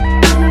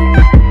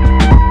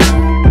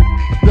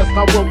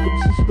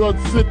to Stud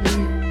City,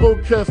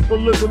 broadcast for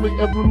literally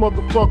every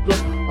motherfucker.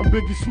 I'm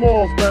Biggie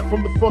Smalls, back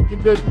from the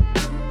fucking dead.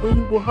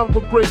 You will have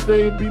a great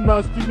day and be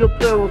nice to your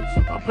parents.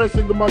 I'm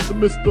passing the mic to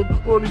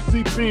Mr. Early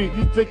CP.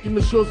 He's taking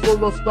the shows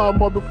for us now,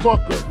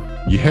 motherfucker.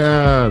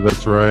 Yeah,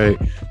 that's right.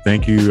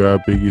 Thank you,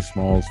 Biggie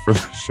Smalls, for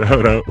the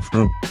shout out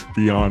from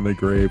Beyond the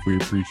Grave. We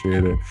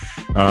appreciate it.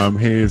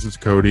 Hey, this is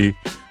Cody.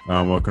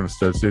 Welcome to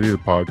Stud City, the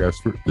podcast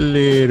for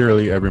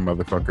literally every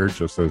motherfucker,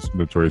 just as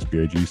Notorious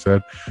B.I.G.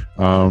 said.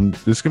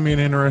 This is gonna be an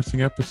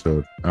interesting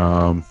episode.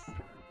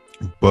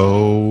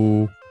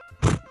 Bo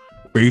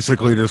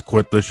basically just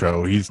quit the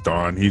show. He's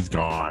done. He's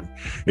gone.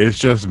 It's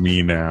just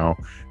me now.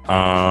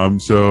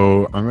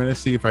 So I'm gonna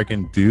see if I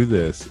can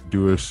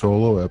do a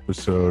solo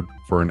episode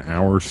for an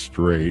hour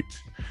straight.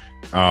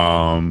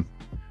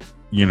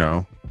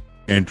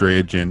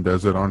 Andrea Jin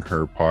does it on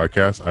her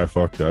podcast. I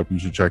fucked up. You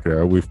should check it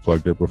out. We've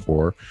plugged it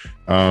before.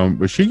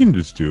 But she can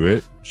just do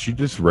it. She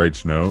just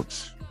writes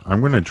notes.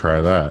 I'm gonna try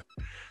that.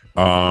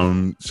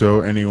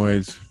 So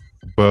anyways,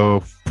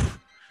 Bo,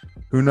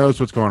 who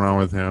knows what's going on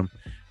with him?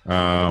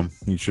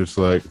 He's just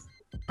like,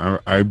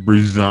 I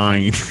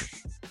resign.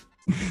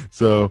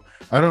 So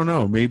I don't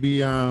know.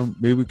 Maybe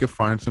we could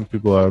find some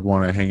people that would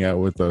want to hang out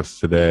with us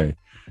today.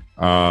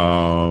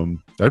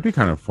 That'd be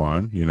kind of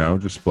fun,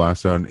 just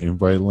blast out an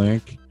invite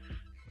link.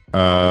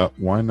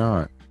 Why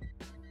not?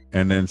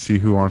 And then see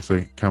who wants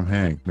to come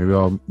hang. Maybe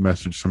I'll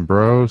message some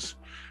bros.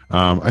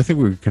 I think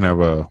we can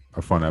have a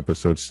fun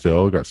episode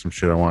still. Got some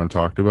shit I want to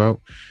talk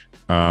about.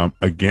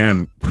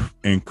 Again,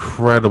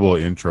 incredible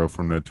intro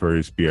from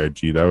Notorious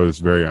B.I.G. That was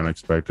very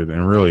unexpected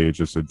and really it's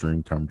just a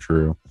dream come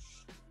true.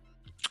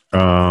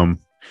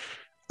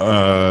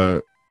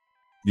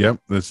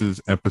 Yep, this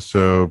is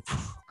episode,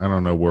 I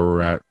don't know where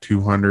we're at,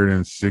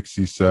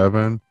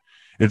 267.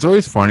 It's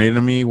always funny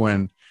to me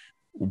when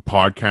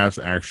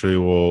podcasts actually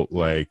will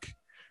like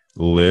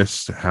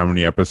list how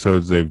many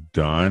episodes they've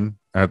done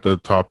at the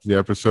top of the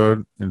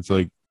episode. It's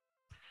like,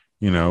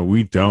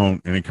 we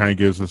don't, and it kind of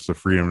gives us the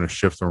freedom to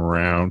shift them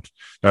around.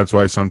 That's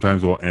why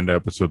sometimes we'll end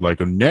episode like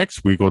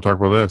next week we'll talk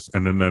about this,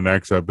 and then the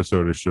next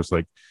episode is just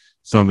like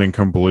something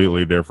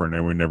completely different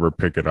and we never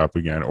pick it up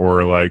again.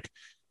 Or like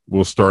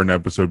we'll start an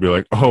episode be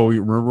like, oh,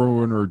 you remember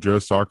when we were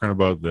just talking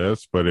about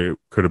this, but it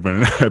could have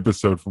been an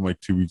episode from like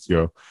 2 weeks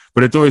ago.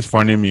 But it's always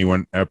funny to me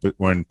when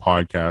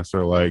podcasts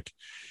are like,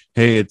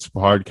 hey, it's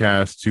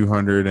podcast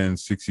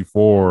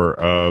 264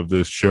 of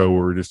this show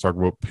where we're just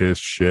talking about piss,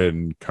 shit,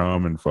 and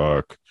cum and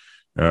fuck.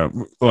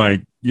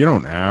 Like, you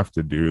don't have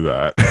to do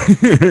that.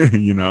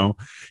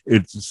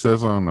 It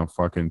says on the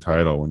fucking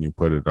title when you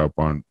put it up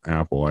on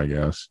Apple, I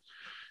guess.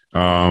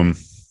 But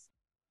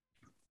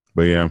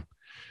yeah,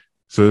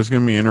 so this is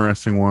gonna be an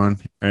interesting one,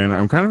 and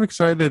I'm kind of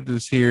excited to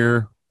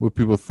hear what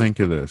people think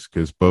of this,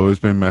 because Bo has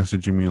been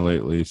messaging me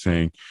lately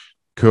saying,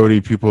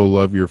 Cody, people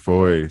love your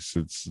voice.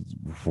 It's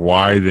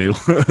why they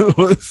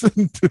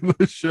listen to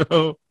the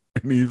show.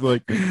 And he's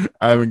like,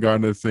 I haven't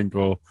gotten a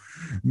single,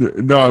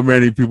 not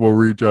many people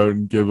reach out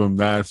and give him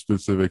that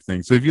specific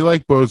thing. So if you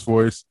like Bo's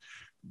voice,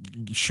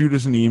 shoot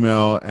us an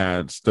email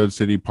at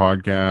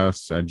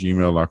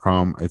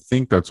studcitypodcasts@gmail.com. I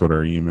think that's what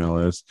our email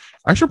is.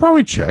 I should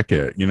probably check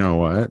it. You know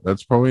what?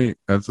 That's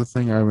the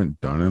thing I haven't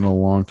done in a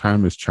long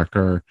time, is check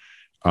our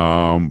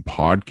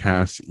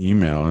podcast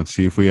email and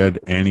see if we had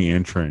any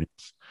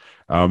entrants.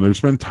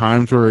 There's been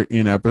times where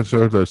in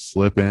episodes I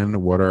slip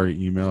in what our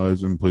email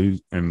is, and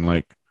please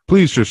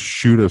just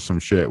shoot us some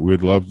shit.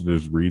 We'd love to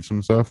just read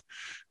some stuff,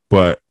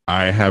 but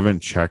I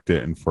haven't checked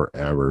it in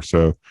forever.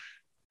 So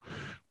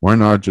why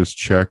not just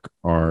check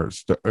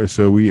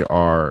so we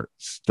are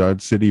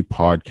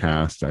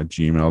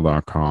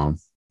studcitypodcast@gmail.com.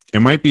 It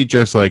might be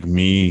just like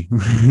me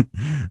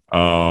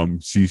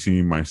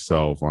CCing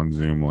myself on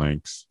Zoom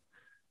links.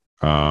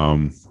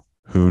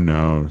 Who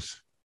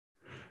knows?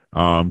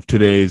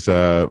 Today's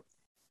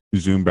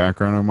Zoom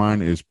background of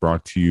mine is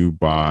brought to you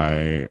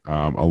by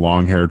a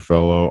long-haired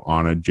fellow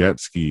on a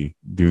jet ski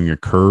doing a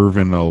curve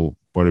in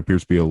what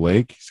appears to be a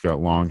lake. He's got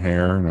long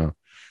hair and a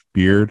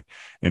beard,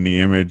 and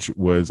the image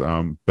was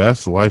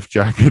best life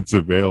jackets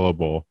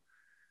available.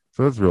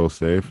 So that's real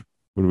safe.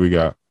 What do we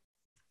got?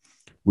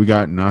 We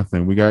got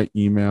nothing. We got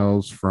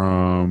emails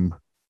from,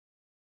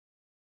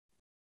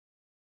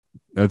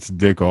 that's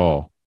Dick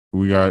All.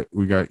 We got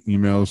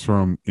emails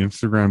from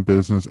Instagram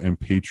Business and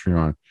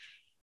Patreon.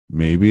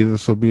 Maybe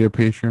this will be a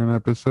Patreon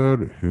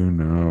episode. Who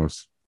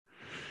knows?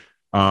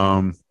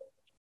 I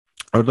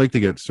would like to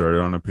get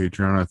started on a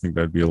Patreon. I think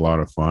that'd be a lot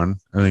of fun.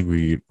 I think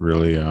we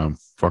really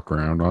fuck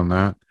around on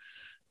that.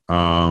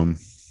 And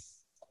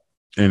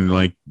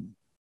like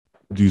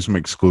do some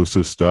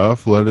exclusive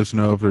stuff. Let us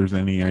know if there's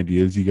any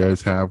ideas you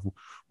guys have.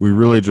 We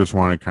really just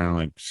want to kind of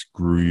like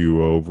screw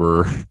you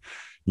over.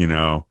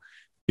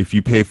 If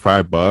you pay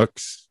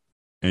 $5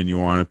 and you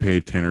want to pay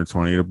 10 or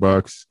 20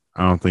 bucks,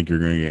 I don't think you're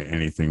going to get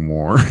anything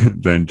more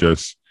than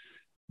just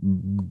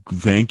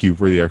thank you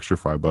for the extra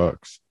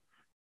 $5.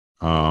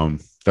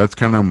 That's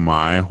kind of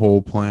my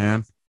whole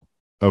plan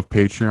of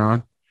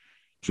Patreon.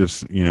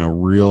 Just,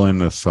 reel in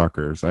the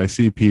suckers. I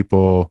see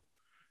people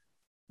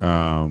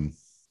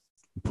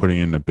putting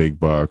in the big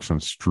bucks on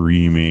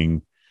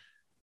streaming,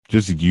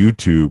 just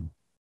YouTube,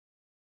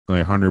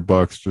 like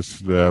 $100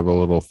 just to have a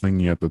little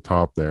thingy at the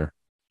top there.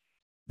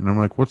 And I'm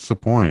like, what's the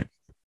point?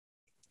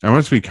 That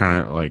must be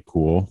kind of like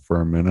cool for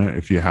a minute.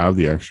 If you have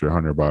the extra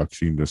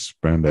 $100, you can just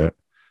spend it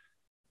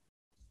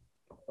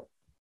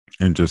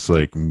and just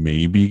like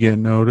maybe get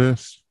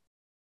noticed.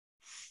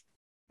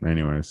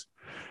 Anyways,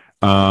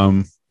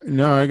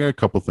 no, I got a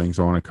couple things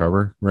I want to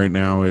cover right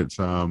now. It's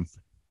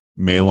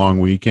May long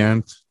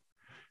weekend,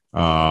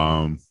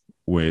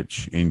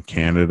 which in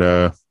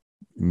Canada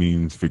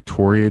means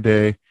Victoria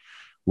Day,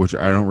 which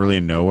I don't really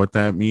know what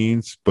that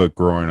means, but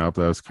growing up,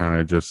 that was kind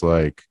of just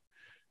like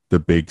the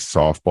big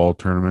softball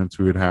tournaments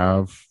we would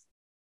have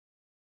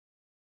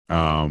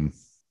on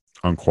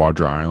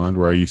Quadra Island,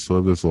 where I used to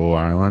live, this little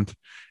island.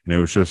 And it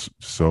was just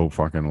so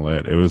fucking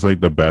lit. It was like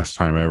the best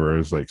time ever. It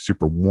was like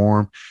super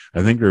warm.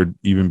 I think there'd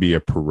even be a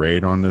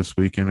parade on this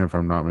weekend, if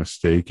I'm not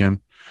mistaken.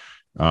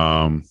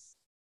 But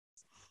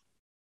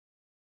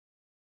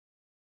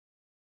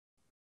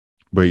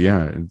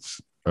yeah,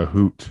 it's a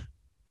hoot.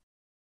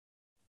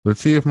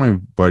 Let's see if my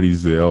buddy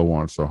Zale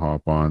wants to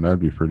hop on. That'd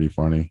be pretty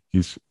funny.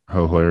 He's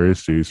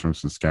hilarious too. He's from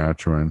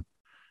Saskatchewan.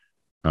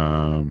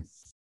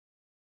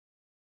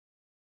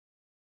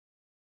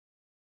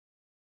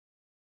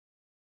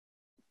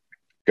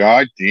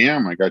 God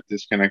damn, I got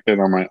disconnected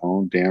on my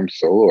own damn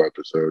solo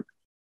episode.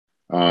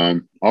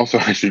 Also,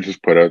 I should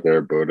just put out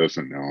there, Bo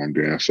doesn't know I'm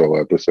doing a solo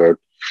episode.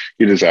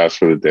 He just asked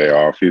for the day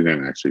off. He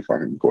didn't actually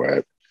fucking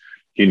quit.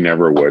 He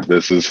never would.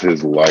 This is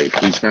his life.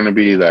 He's going to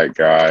be that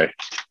guy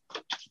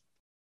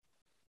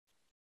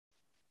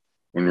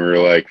when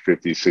we're like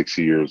 50,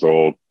 60 years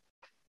old,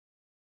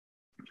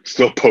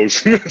 still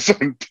posting this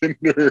on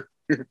Tinder.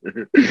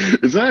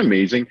 Isn't that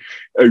amazing?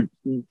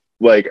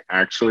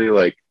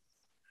 Actually,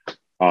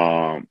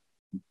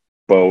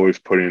 Bo is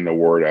putting the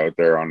word out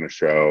there on the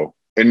show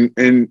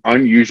in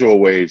unusual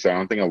ways. I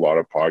don't think a lot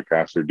of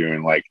podcasts are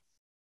doing. Like,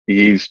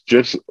 he's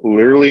just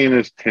literally in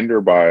his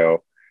Tinder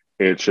bio,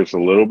 it's just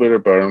a little bit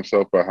about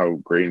himself, about how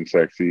great and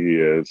sexy he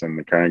is and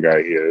the kind of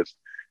guy he is.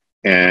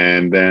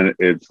 And then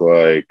it's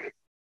like,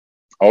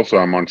 also,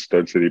 I'm on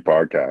Stud City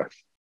Podcast,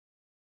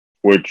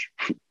 which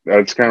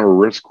that's kind of a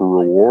risk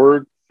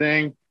reward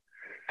thing.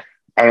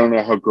 I don't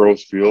know how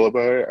girls feel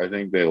about it. I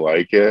think they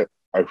like it.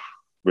 I've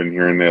been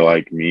hearing they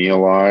like me a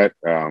lot.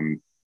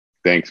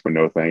 Thanks, but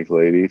no thanks,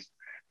 ladies.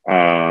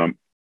 But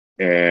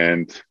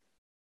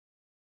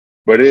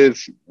it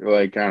is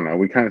like, I don't know,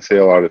 we kind of say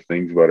a lot of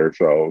things about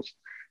ourselves.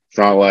 It's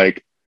not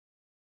like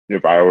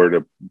if I were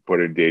to put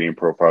a dating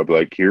profile, I'd be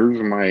like, here's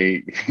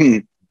my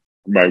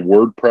my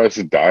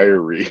WordPress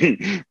diary.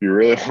 If you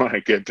really want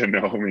to get to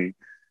know me.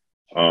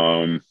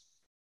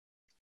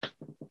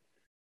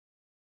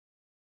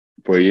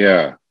 But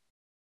yeah.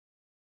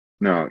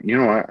 No, you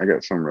know what? I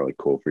got something really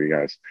cool for you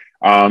guys.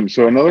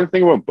 So another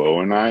thing about Bo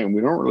and I, and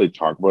we don't really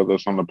talk about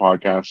this on the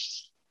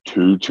podcast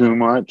too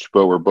much,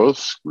 but we're both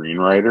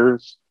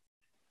screenwriters.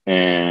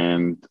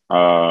 And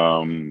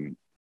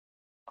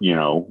you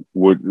know,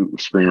 what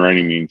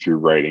screenwriting means, you're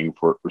writing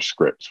for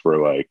scripts for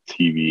like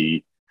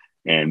TV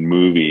and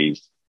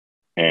movies.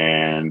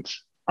 And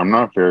I'm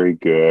not very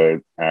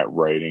good at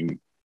writing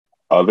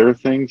other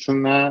things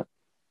than that.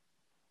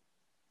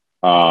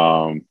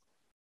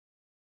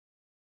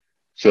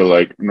 So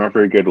like, I'm not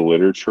very good a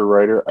literature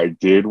writer. I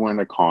did win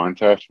a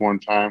contest one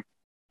time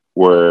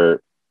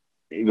where,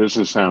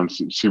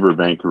 sounds super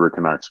Vancouver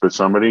Canucks, but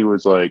somebody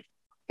was like,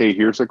 hey,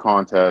 here's a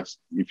contest.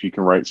 If you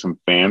can write some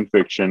fan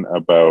fiction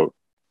about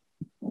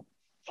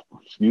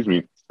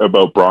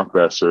Brock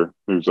Besser,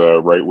 who's a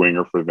right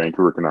winger for the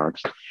Vancouver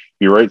Canucks.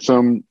 You write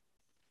some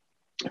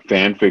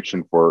fan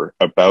fiction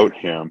about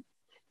him,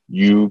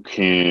 you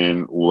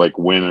can like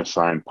win a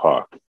signed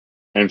puck.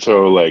 And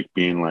so like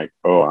being like,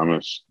 oh,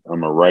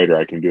 I'm a writer,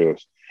 I can do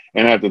this.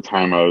 And at the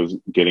time I was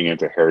getting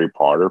into Harry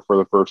Potter for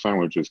the first time,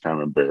 which is kind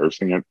of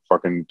embarrassing at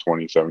fucking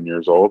 27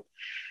 years old.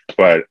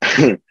 But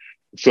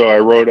so I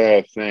wrote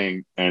a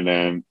thing, and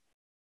then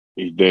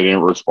they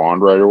didn't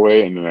respond right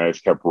away, and then I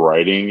just kept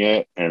writing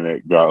it, and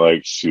it got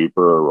like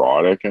super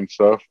erotic and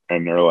stuff.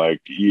 And they're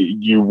like,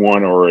 you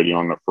won already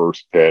on the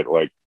first bit,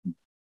 like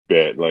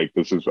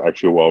this is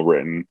actually well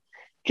written,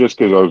 just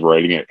because I was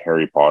writing it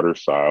Harry Potter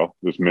style,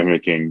 just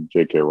mimicking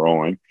J.K.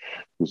 Rowling,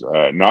 who's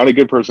not a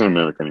good person to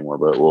mimic anymore,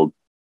 but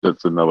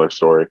that's another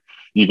story.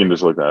 You can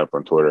just look that up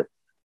on Twitter.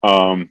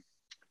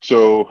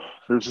 So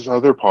there's this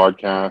other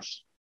podcast,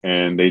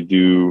 and they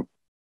do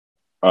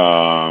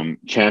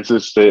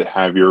chances to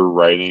have your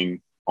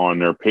writing on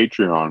their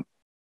Patreon.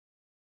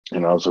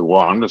 And I was like,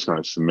 well, I'm just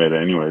going to submit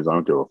anyways. I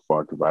don't give a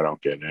fuck if I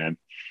don't get in.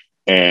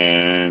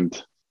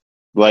 And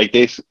like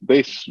they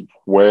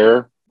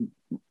swear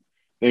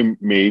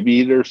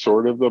they're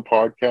sort of the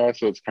podcast.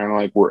 So it's kind of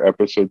like we're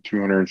episode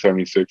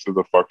 276 of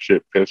the Fuck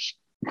Shit Piss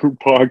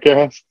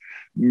podcast.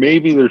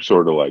 Maybe they're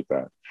sort of like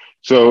that.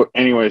 So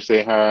anyways,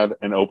 they had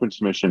an open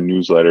submission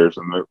newsletters,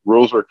 and the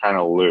rules were kind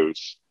of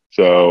loose.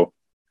 So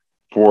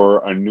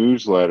for a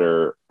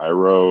newsletter, I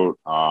wrote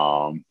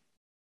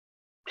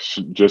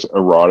just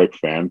erotic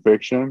fan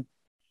fiction.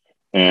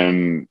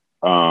 And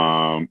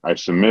I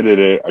submitted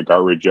it. I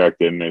got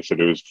rejected, and they said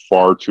it was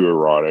far too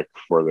erotic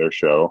for their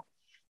show.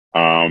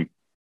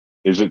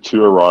 Is it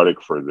too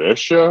erotic for this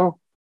show?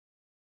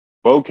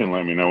 Bo can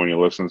let me know when you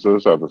listen to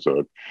this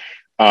episode.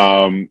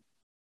 And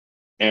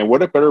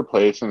what a better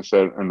place to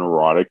set an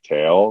erotic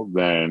tale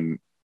than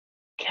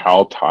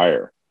Cal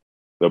Tire,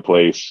 the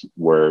place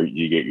where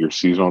you get your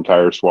seasonal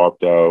tires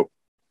swapped out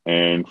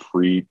and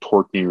free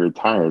torquing your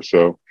tires.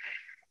 So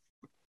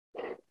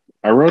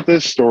I wrote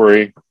this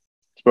story.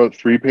 It's about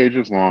 3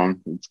 pages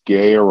long. It's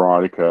gay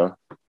erotica,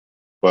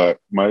 but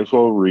might as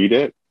well read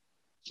it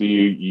so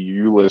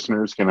you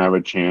listeners can have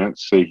a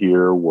chance to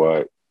hear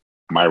what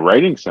my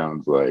writing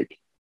sounds like.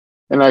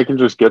 And I can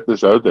just get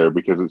this out there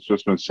because it's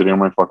just been sitting on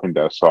my fucking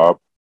desktop.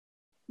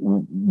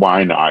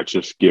 Why not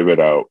just give it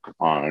out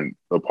on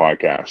the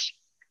podcast?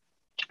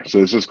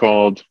 So this is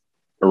called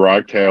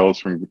Erotic Tales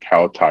from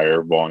Cal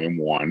Tire, Volume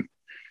 1,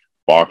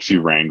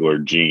 Boxy Wrangler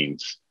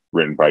Jeans,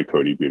 written by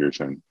Cody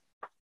Peterson.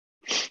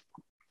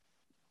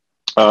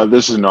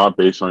 This is not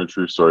based on a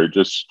true story,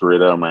 just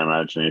straight out of my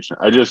imagination.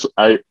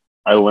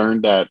 I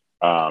learned that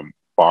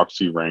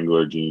Boxy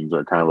Wrangler jeans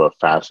are kind of a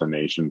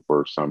fascination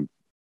for some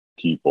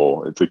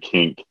people. It's a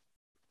kink,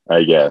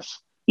 I guess.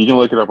 You can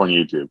look it up on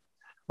YouTube.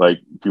 Like,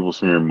 people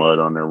smear mud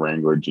on their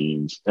Wrangler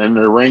jeans, and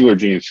their Wrangler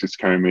jeans just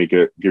kind of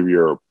give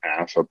your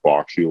ass a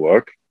boxy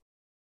look.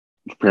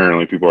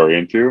 Apparently, people are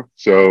into.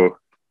 So,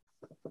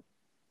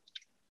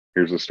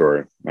 here's the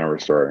story. Now we're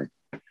starting.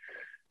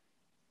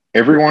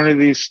 Every one of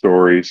these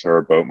stories are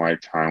about my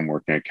time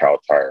working at Cal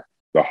Tire,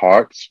 the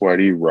hot,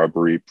 sweaty,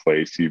 rubbery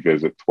place you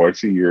visit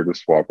twice a year to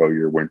swap out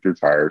your winter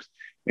tires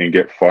and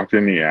get fucked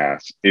in the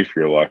ass if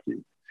you're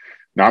lucky.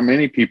 Not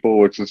many people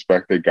would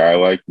suspect a guy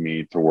like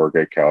me to work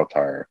at Cal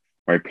Tire.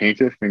 My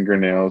painted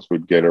fingernails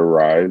would get a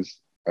rise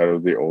out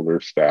of the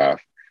older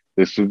staff.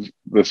 This was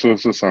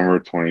the summer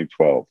of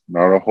 2012.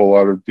 Not a whole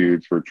lot of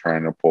dudes were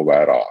trying to pull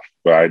that off,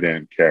 but I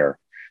didn't care.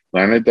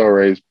 Lana Del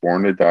Rey's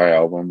Born to Die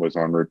album was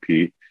on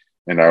repeat,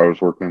 and I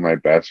was working with my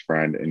best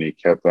friend, and he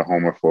kept the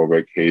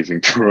homophobic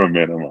hazing to a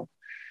minimum.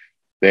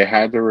 They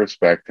had to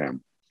respect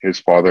him. His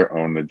father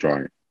owned the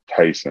joint.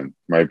 Tyson,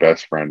 my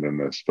best friend in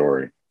this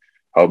story,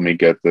 helped me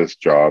get this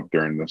job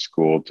during the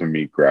school to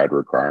meet grad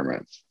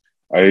requirements.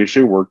 I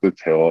usually worked the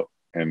till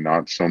and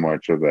not so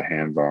much of the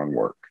hands-on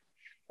work.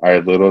 I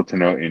had little to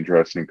no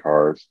interest in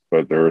cars,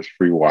 but there was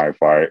free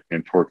Wi-Fi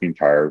and torquing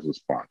tires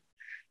was fun.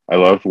 I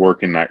loved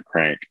working that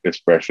crank,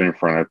 especially in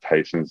front of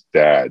Tyson's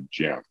dad,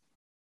 Jim.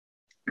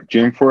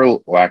 Jim, for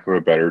lack of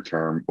a better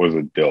term, was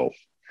a DILF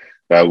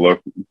that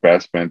looked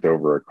best bent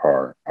over a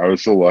car. I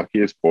was the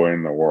luckiest boy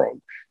in the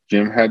world.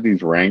 Jim had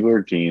these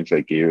Wrangler jeans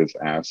that gave his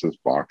ass this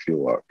boxy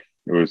look.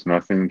 It was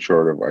nothing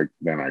short of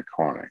than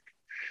iconic.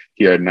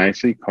 He had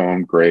nicely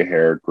combed gray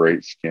hair,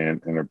 great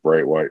skin, and a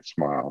bright white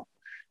smile.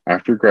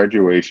 After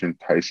graduation,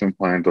 Tyson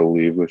planned to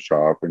leave the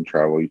shop and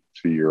travel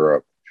to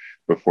Europe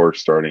before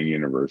starting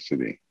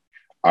university.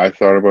 I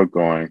thought about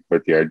going,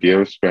 but the idea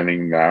of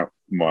spending that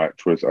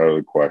much was out of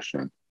the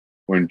question.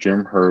 When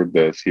Jim heard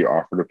this, he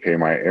offered to pay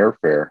my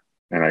airfare,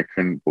 and I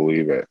couldn't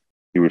believe it.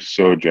 He was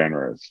so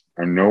generous.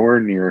 I'm nowhere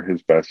near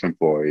his best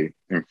employee.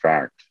 In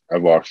fact,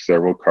 I've lost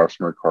several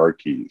customer car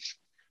keys.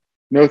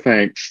 No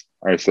thanks,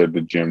 I said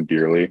to Jim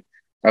dearly.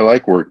 I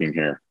like working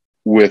here.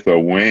 With a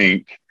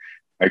wink,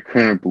 I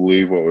couldn't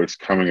believe what was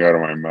coming out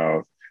of my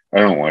mouth. I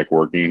don't like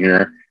working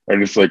here. I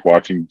just like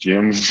watching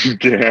Jim's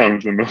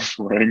gams and those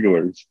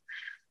Wranglers.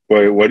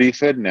 But what he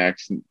said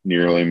next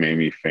nearly made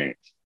me faint.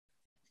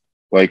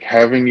 Like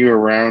having you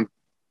around,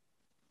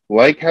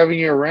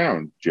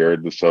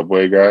 Jared, the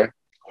Subway guy.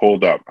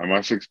 Hold up, I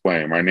must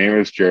explain. My name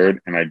is Jared,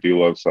 and I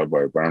do love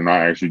Subway, but I'm not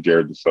actually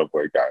Jared, the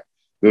Subway guy.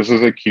 This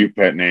is a cute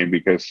pet name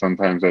because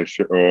sometimes I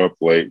show up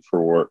late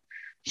for work.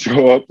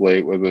 Show up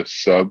late with a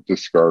sub to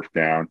scarf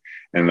down,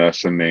 and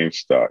thus the name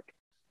stuck.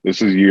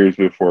 This is years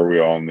before we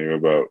all knew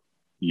about.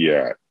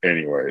 Yeah,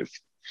 anyways.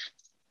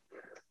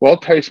 While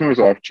Tyson was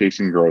off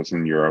chasing girls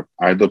in Europe,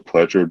 I had the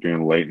pleasure of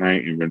doing late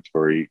night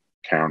inventory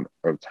count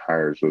of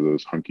tires with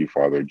his hunky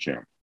father,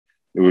 Jim.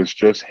 It was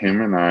just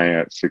him and I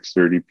at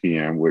 6:30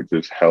 p.m., which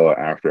is hella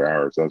after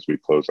hours as we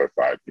close at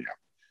 5 p.m.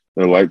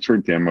 The lights were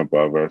dim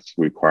above us.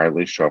 We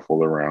quietly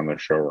shuffled around the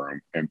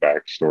showroom and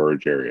back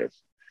storage areas.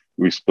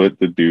 We split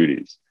the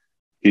duties.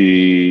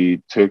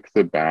 He took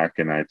the back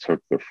and I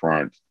took the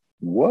front.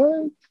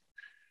 What?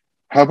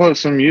 How about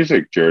some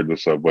music, Jared, the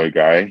Subway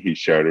guy? He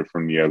shouted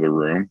from the other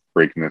room,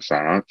 breaking the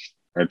silence.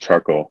 I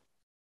chuckle.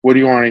 What do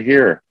you want to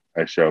hear?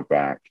 I shout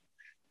back.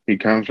 He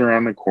comes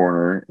around the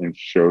corner and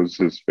shows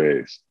his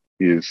face.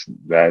 He is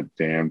that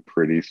damn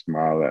pretty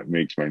smile that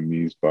makes my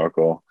knees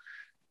buckle.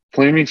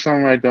 Play me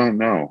something I don't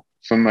know.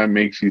 Something that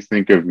makes you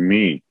think of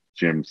me,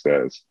 Jim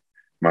says.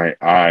 My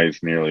eyes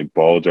nearly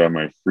bulge out of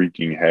my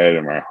freaking head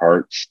and my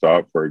heart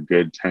stopped for a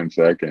good 10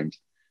 seconds.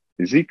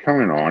 Is he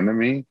coming on to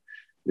me?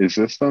 Is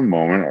this the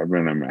moment I've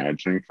been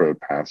imagining for the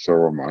past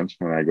several months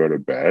when I go to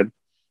bed?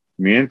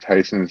 Me and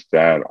Tyson's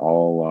dad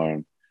all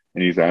alone,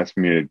 and he's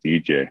asking me to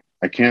DJ.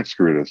 I can't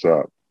screw this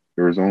up.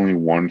 There was only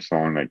one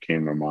song that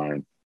came to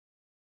mind.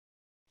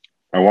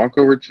 I walk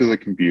over to the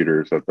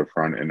computers at the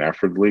front and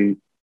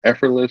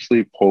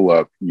effortlessly pull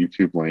up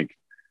YouTube link.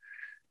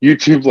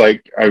 YouTube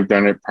like I've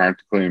done it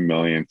practically a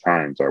million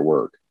times at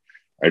work.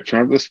 I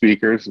turn up the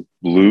speakers,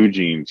 Blue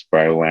Jeans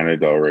by Lana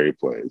Del Rey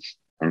plays.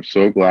 I'm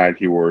so glad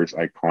he wears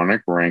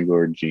iconic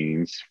Wrangler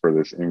jeans for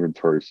this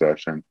inventory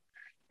session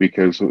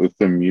because with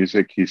the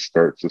music he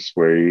starts to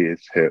sway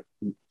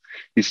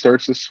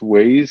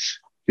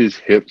his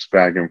hips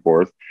back and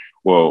forth.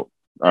 Well,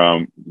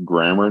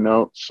 grammar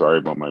note. Sorry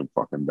about my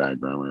fucking bad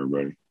grammar,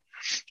 everybody.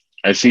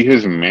 I see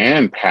his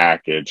man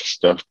package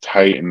stuffed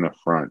tight in the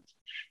front.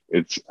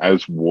 It's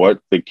as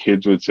what the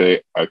kids would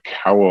say, a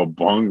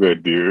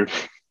cowabunga, dude.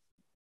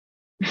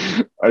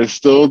 I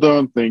still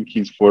don't think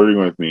he's flirting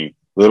with me.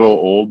 Little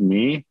old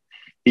me,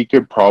 he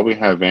could probably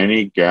have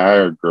any guy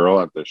or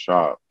girl at the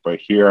shop, but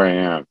here I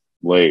am,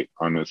 late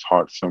on this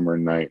hot summer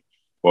night,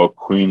 while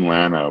Queen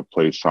Lana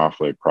plays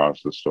softly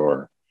across the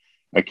store.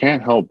 I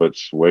can't help but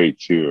sway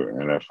too,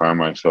 and I find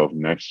myself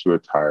next to a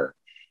tire,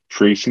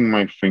 tracing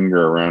my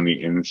finger around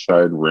the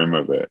inside rim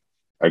of it.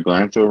 I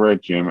glance over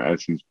at Jim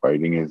as he's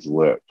biting his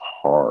lip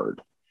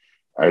hard.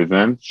 I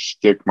then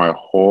stick my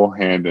whole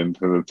hand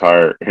into the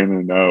tire in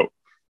and out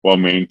while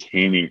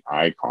maintaining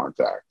eye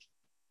contact.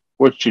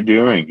 What you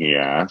doing? He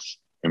asks.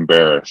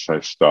 Embarrassed, I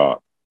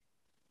stop.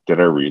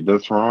 Did I read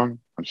this wrong?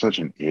 I'm such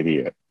an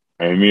idiot.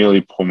 I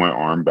immediately pull my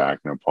arm back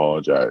and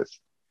apologize.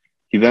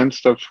 He then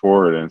steps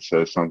forward and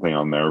says something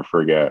I'll never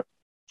forget.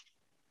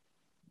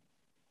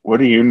 What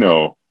do you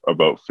know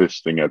about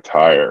fisting a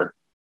tire?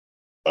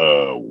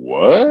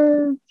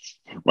 What?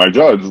 My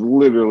jaw is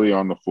literally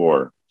on the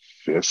floor.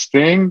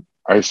 Fisting?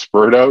 I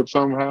spurt out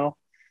somehow.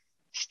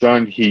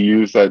 Stunned, he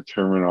used that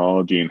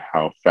terminology and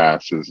how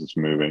fast this is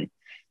moving.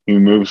 He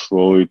moves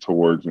slowly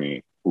towards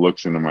me,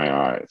 looks into my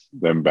eyes,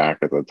 then back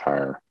at the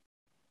tire.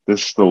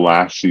 This is the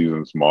last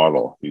season's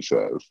model, he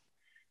says.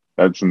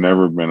 That's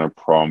never been a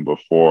problem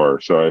before,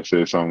 so I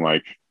say something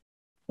like,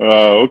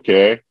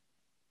 okay.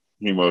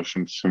 He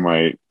motions to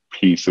my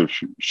piece of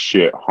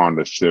shit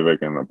Honda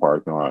Civic in the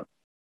parking lot.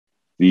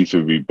 These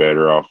would be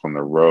better off on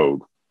the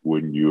road,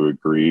 wouldn't you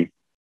agree?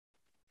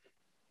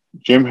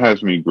 Jim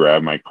has me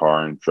grab my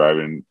car and drive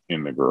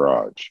in the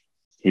garage.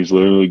 He's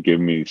literally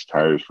giving me these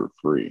tires for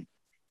free.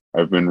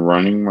 I've been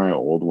running my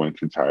old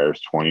winter tires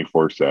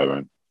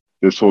 24/7.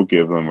 This will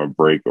give them a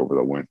break over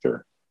the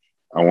winter.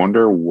 I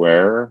wonder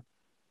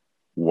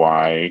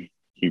why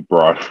he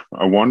brought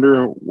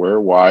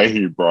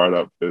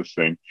up this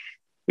thing.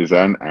 Is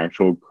that an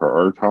actual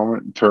car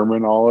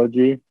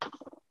terminology?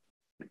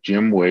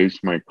 Jim waves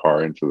my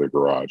car into the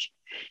garage.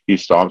 He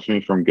stops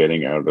me from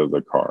getting out of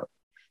the car.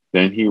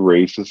 Then he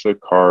races the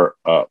car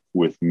up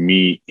with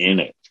me in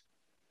it,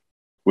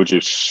 which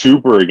is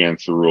super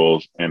against the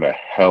rules and a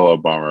hella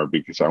bummer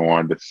because I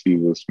wanted to see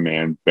this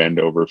man bend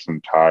over some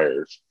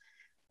tires.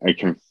 I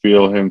can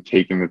feel him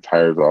taking the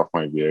tires off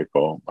my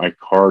vehicle. My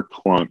car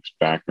clunks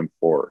back and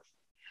forth.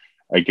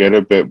 I get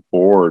a bit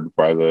bored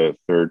by the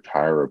third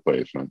tire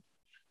replacement.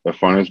 The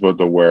fun is about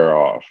to wear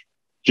off.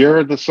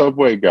 Jared, the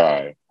subway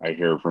guy, I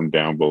hear from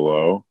down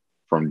below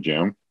from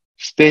Jim.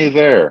 Stay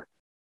there.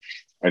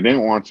 I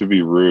didn't want to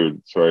be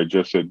rude, so I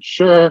just said,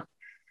 sure.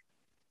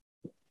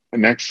 The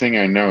next thing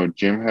I know,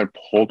 Jim had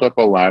pulled up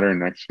a ladder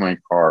next to my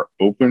car,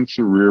 opens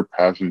the rear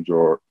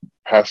passenger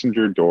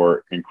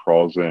door, and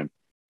crawls in.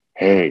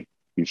 Hey,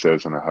 he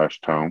says in a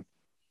hushed tone.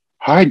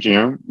 Hi,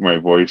 Jim, my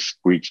voice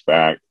squeaks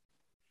back.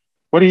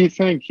 What do you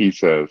think, he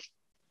says.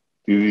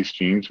 Do these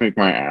jeans make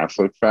my ass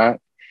look fat?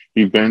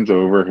 He bends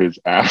over, his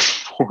ass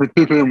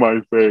folded in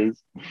my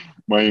face.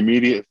 My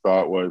immediate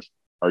thought was,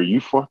 are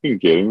you fucking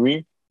kidding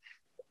me?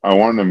 I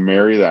want to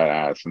marry that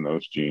ass in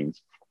those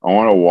jeans. I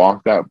want to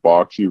walk that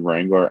boxy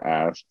Wrangler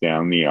ass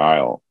down the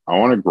aisle. I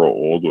want to grow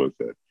old with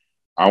it.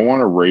 I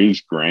want to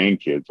raise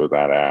grandkids with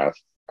that ass.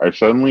 I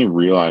suddenly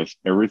realized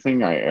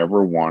everything I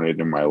ever wanted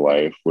in my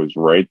life was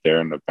right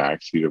there in the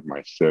backseat of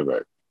my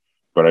Civic,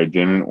 but I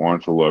didn't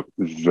want to look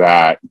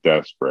that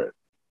desperate.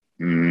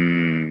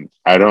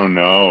 I don't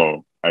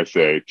know, I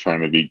say,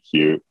 trying to be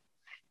cute.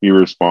 He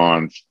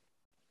responds,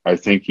 I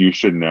think you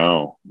should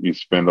know. You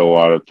spend a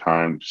lot of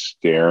time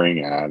staring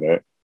at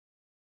it.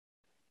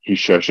 He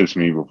shushes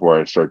me before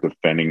I start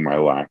defending my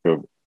lack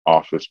of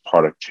office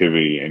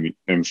productivity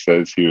and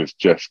says he was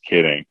just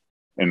kidding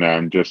and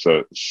I'm just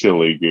a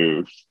silly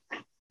goose.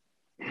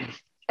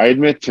 I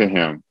admit to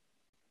him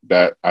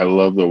that I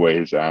love the way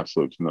his ass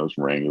looks in those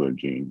Wrangler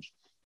jeans.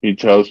 He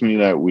tells me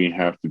that we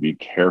have to be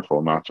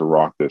careful not to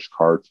rock this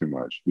car too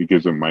much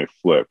because it might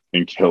flip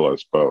and kill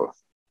us both.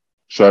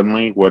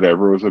 Suddenly,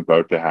 whatever was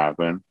about to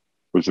happen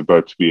was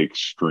about to be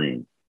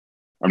extreme.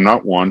 I'm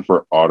not one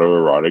for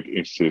autoerotic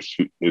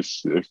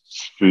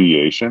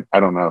asphyxiation. I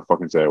don't know how to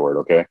fucking say that word,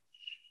 okay?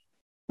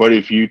 But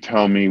if you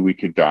tell me we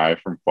could die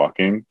from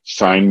fucking,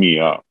 sign me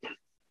up.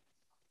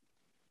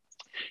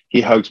 He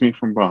hugs me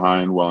from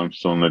behind while I'm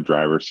still in the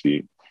driver's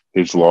seat.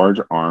 His large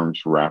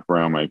arms wrap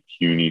around my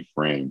puny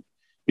frame.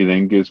 He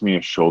then gives me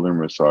a shoulder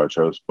massage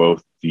that was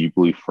both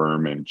deeply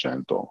firm and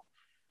gentle.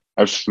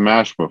 I've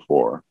smashed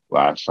before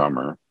last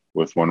summer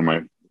with one of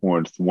my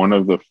with one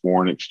of the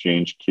foreign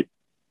exchange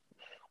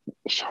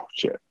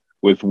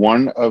with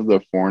one of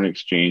the foreign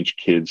exchange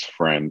kids'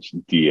 friends,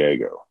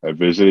 Diego. I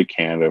visited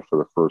Canada for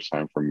the first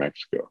time from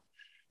Mexico.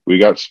 We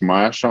got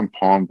smashed on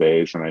Palm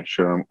Bays, and I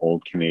showed him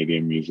old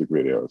Canadian music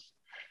videos.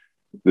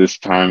 This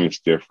time is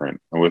different.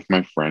 I'm with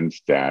my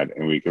friend's dad,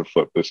 and we could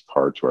flip this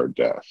car to our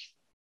deaths.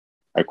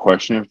 I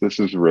question if this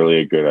is really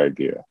a good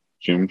idea.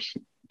 Jim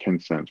can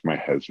sense my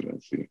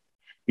hesitancy.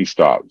 He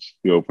stops.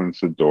 He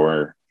opens the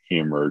door he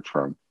emerged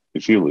from.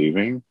 Is he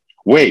leaving?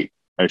 Wait,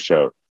 I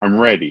shout. I'm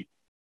ready.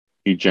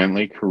 He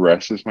gently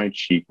caresses my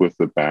cheek with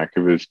the back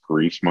of his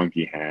grease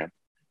monkey hand.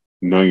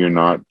 No, you're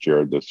not,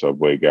 Jared, the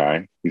subway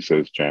guy, he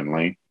says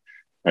gently.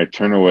 I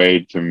turn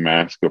away to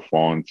mask a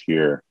fallen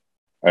tear.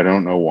 I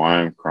don't know why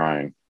I'm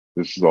crying.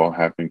 This is all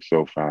happening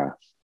so fast.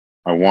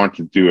 I want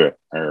to do it,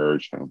 I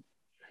urge him.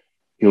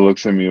 He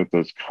looks at me with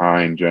those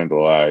kind,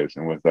 gentle eyes,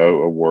 and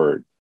without a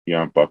word, he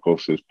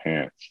unbuckles his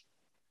pants.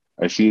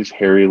 I see his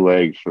hairy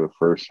legs for the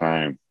first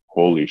time.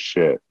 Holy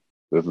shit,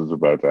 this is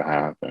about to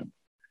happen,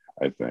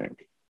 I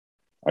think.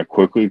 I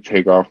quickly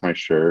take off my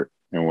shirt,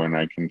 and when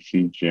I can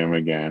see Jim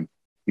again,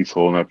 he's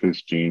holding up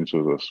his jeans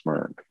with a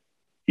smirk.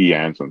 He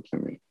hands them to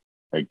me.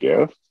 A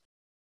gift?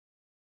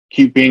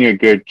 Keep being a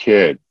good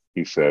kid,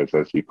 he says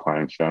as he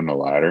climbs down the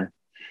ladder.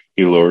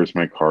 He lowers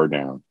my car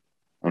down.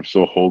 I'm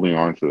still holding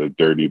on to the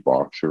dirty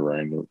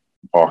boxy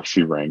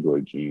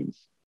Wrangler jeans.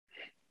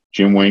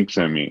 Jim winks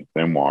at me,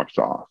 then walks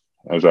off.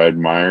 As I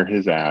admire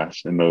his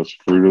ass and those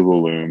Fruit of the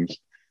Looms,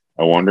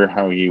 I wonder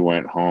how he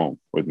went home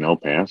with no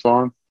pants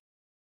on.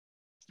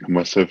 I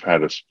must have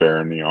had a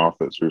spare in the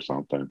office or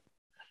something.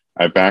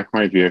 I back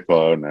my vehicle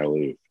out and I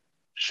leave.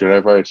 Should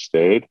have I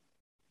stayed?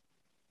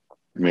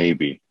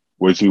 Maybe.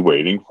 Was he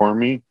waiting for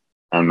me?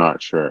 I'm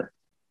not sure.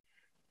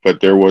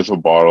 But there was a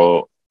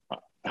bottle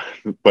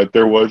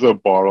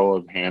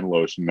of hand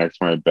lotion next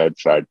to my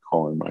bedside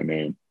calling my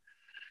name.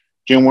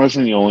 Jim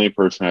wasn't the only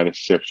person I had a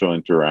sexual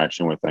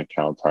interaction with at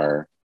Cal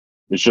Tire.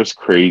 It's just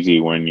crazy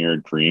when your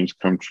dreams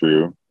come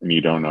true and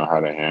you don't know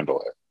how to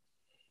handle it.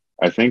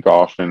 I think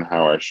often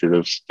how I should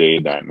have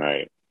stayed that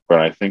night, but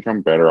I think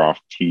I'm better off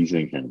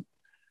teasing him.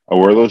 I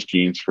wore those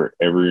jeans for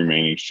every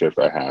remaining shift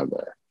I had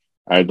there.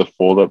 I had to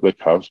fold up the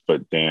cuffs,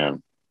 but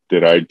damn,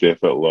 did I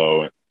dip it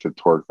low to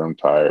torque them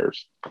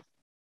tires.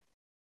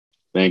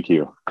 Thank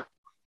you.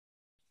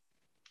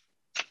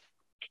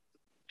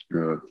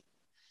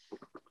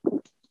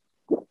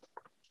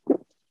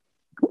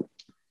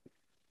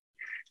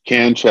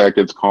 Can check.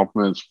 It's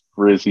Compliments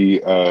Frizzy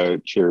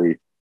Cherry,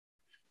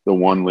 the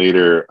 1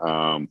 liter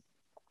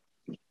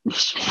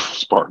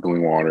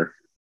sparkling water.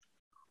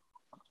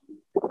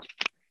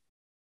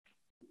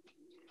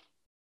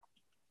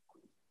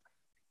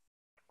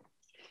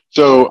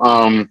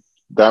 So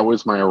that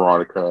was my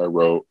erotica I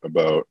wrote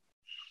about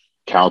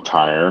Cal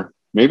Tire.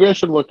 Maybe I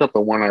should look up the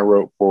one I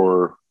wrote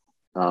for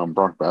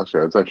Brock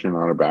Besser. It's actually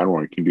not a bad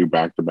one. You can do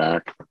back to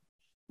back.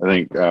 I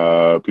think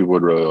people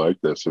would really like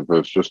this. If it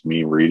was just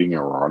me reading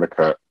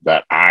erotica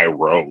that I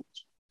wrote,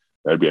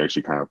 that'd be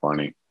actually kind of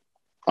funny.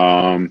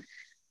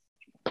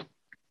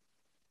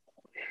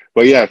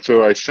 But yeah,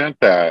 so I sent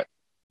that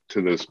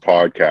to this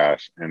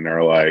podcast and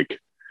they're like,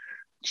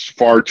 it's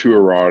far too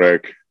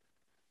erotic.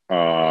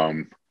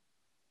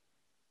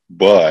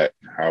 But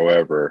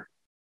however,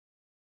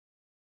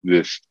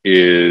 this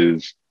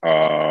is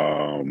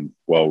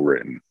well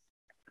written,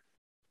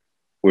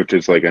 which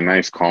is like a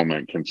nice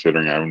comment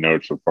considering I've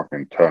noticed a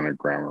fucking ton of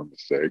grammar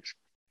mistakes.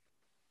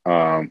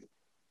 What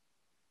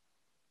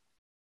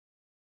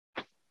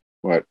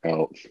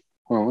else?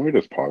 Well, let me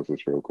just pause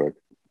this real quick.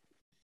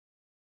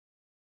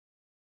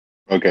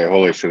 Okay,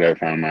 holy shit, I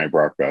found my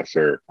Brock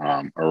Besser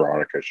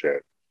erotica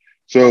shit.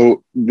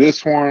 So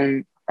this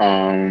one,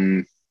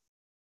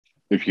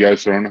 if you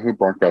guys don't know who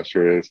Brock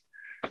Besser is,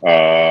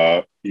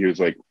 he was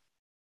like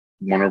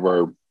one of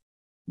our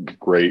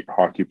great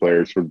hockey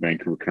players for the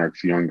Vancouver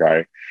Canucks, a young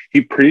guy.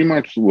 He pretty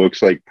much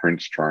looks like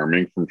Prince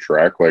Charming from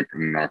Shrek. Like,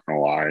 I'm not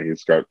gonna lie,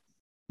 he's got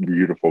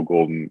beautiful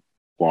golden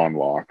blonde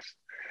locks.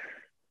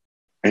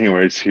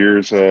 Anyways,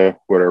 here's what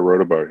I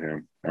wrote about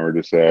him. And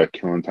we're just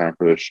killing time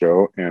for this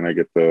show, and I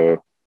get the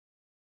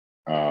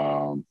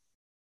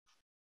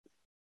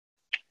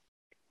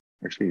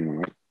actually, you know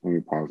what? Let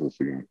me pause this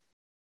again.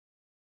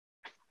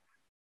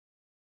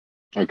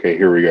 Okay,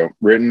 here we go.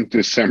 Written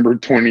December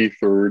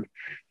 23rd,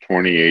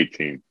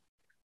 2018.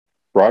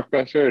 Brock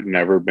Besser had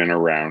never been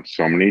around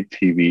so many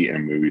TV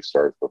and movie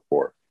stars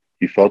before.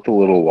 He felt a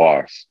little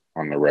lost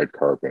on the red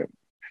carpet.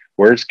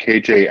 Where's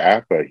KJ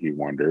Apa, he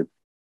wondered.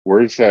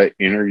 Where's that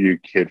interview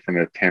kid from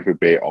the Tampa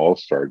Bay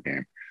All-Star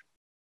game?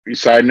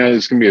 Side note,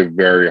 this is going to be a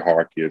very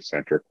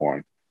hockey-centric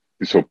one,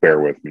 so bear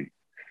with me.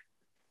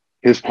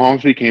 His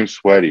palms became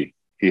sweaty.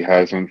 He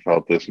hasn't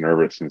felt this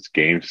nervous since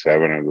Game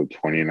 7 of the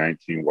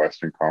 2019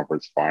 Western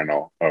Conference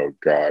Final. Oh,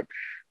 God.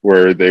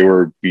 Where they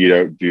were beat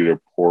out due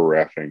to poor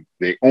reffing.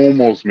 They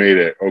almost made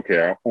it.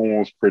 Okay, I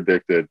almost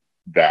predicted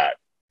that.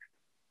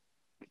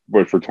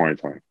 But for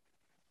 2020.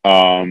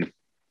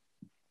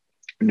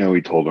 No,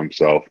 he told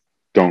himself,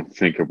 don't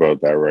think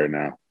about that right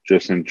now.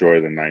 Just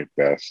enjoy the night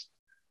best.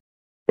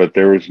 But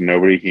there was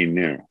nobody he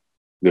knew.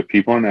 The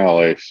people in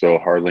LA still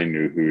hardly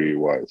knew who he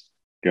was.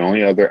 The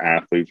only other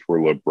athletes were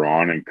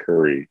LeBron and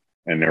Curry,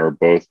 and they were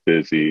both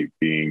busy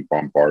being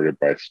bombarded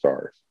by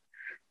stars.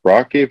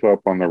 Brock gave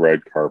up on the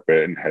red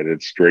carpet and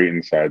headed straight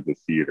inside the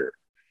theater.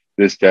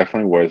 This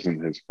definitely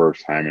wasn't his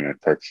first time in a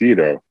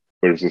tuxedo,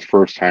 but it was his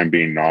first time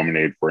being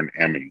nominated for an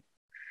Emmy.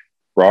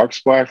 Brock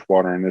splashed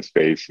water in his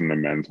face in the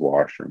men's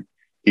washroom.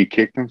 He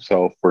kicked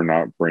himself for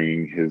not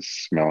bringing his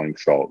smelling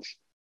salts.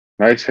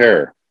 Nice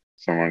hair,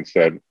 someone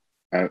said.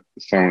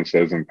 Someone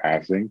says in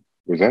passing.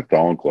 Was that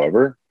Donald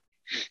Glover?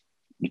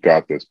 You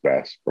got this,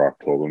 Bess, Brock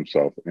told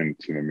himself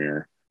into the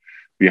mirror.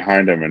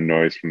 Behind him, a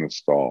noise from the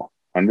stall.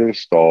 Under the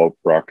stall,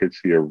 Brock could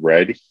see a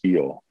red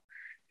heel.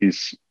 He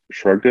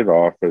shrugged it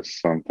off as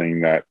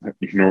something that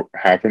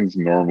happens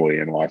normally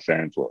in Los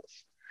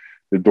Angeles.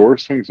 The door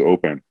swings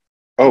open.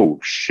 Oh,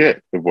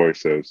 shit, the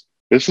voice says.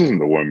 This isn't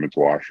the women's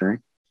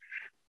washroom.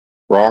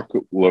 Brock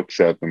looks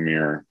at the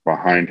mirror.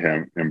 Behind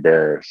him,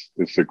 embarrassed,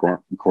 is the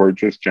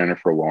gorgeous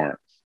Jennifer Lawrence.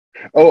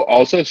 Oh,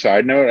 also,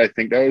 side note, I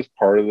think that was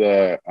part of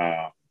the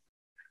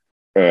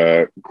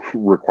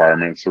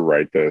requirements to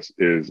write this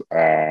is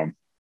to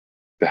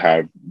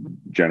have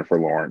Jennifer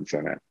Lawrence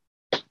in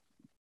it.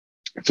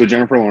 So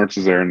Jennifer Lawrence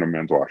is there in the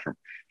men's washroom.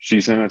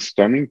 She's in a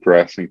stunning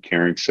dress and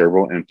carrying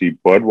several empty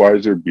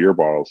Budweiser beer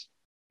bottles.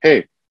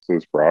 Hey,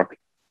 says Brock.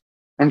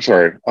 I'm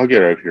sorry, I'll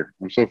get out of here.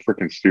 I'm so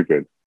freaking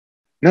stupid.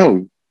 No,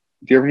 do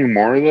you have any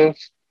more of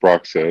those?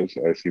 Brock says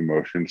as he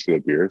motions to the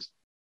beers.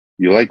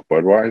 You like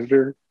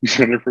Budweiser?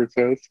 Jennifer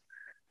says.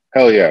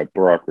 Hell yeah,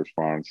 Brock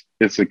responds.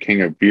 It's the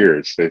king of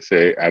beers, they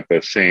say at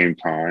the same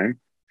time.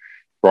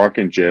 Brock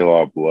and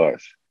J-Law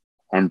blush.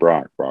 I'm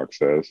Brock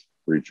says,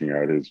 reaching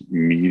out his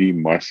meaty,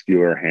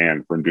 muscular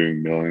hand from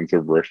doing millions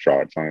of wrist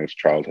shots on his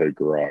childhood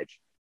garage.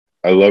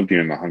 I loved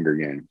you in the Hunger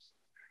Games.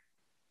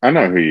 I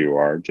know who you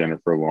are,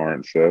 Jennifer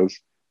Lawrence says.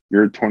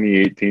 You're a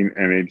 2018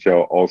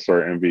 NHL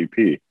All-Star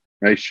MVP.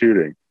 Nice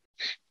shooting.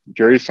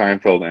 Jerry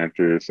Seinfeld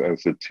enters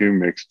as the two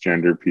mixed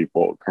gender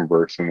people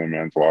converse in the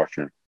men's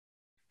washroom.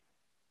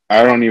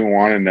 I don't even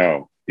want to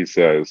know, he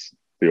says,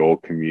 the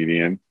old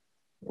comedian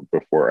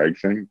before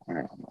exiting. I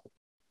don't know.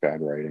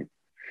 Bad writing.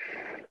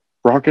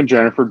 Brock and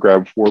Jennifer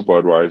grab 4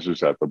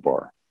 Budweisers at the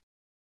bar.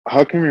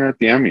 How come you're at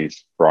the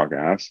Emmys? Brock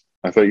asks.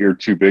 I thought you were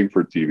too big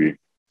for TV.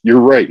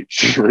 You're right,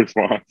 she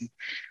responds.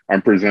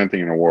 I'm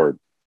presenting an award.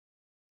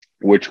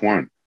 Which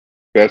one?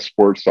 Best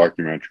Sports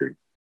Documentary.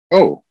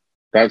 Oh,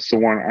 that's the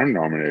one I'm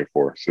nominated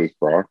for, says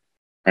Brock.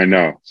 I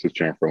know, says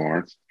Jennifer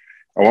Lawrence.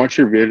 I want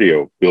your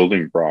video,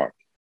 Building Brock.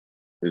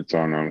 It's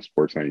on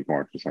Sportsnet. You can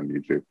watch this on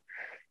YouTube.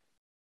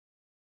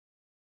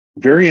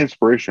 Very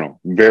inspirational,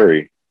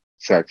 very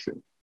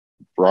sexy.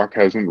 Brock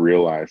hasn't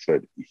realized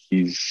that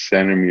he's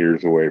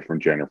centimeters away from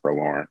Jennifer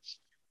Lawrence,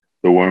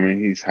 the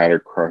woman he's had a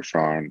crush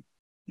on.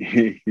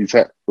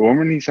 The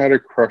woman he's had a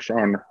crush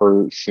on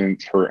her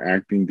since her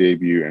acting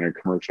debut in a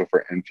commercial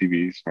for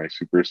MTV's My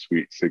Super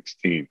Sweet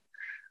 16,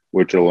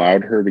 which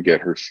allowed her to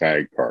get her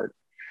SAG card.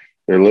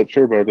 Their lips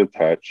are about to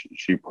touch.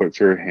 She puts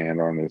her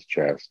hand on his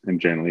chest and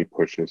gently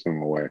pushes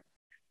him away.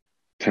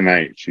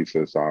 Tonight, she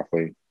says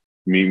softly,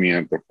 meet me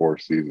at the Four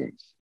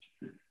Seasons.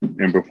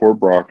 And before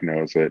Brock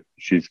knows it,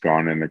 she's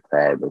gone in the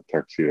crowd of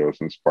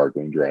tuxedos and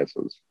sparkling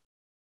dresses.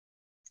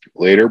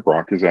 Later,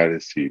 Brock is at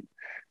his seat,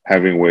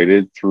 having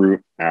waited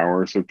through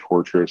hours of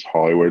torturous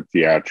Hollywood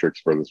theatrics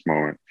for this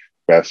moment.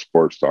 Best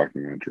Sports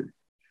Documentary.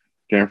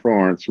 Jennifer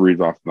Lawrence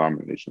reads off the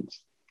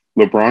nominations.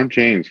 LeBron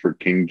James for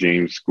King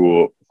James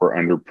School for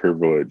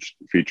Underprivileged,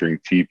 featuring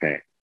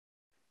T-Pain.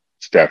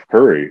 Steph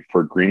Curry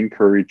for Green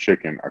Curry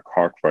Chicken, a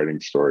cockfighting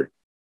story.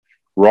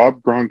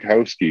 Rob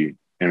Gronkowski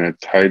in a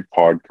Tide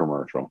Pod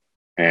commercial.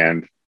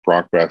 And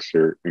Brock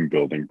Besser in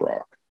Building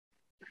Brock.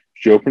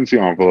 She opens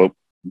the envelope.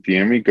 The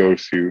Emmy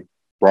goes to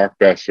Brock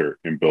Besser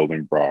in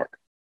Building Brock.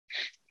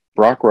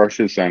 Brock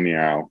rushes down the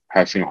aisle,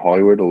 passing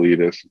Hollywood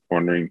elitists,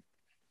 wondering,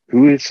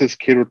 who is this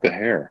kid with the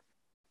hair?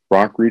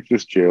 Brock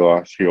reaches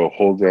J-Law. She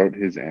holds out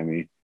his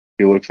Emmy.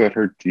 He looks at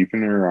her deep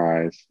in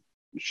her eyes.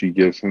 She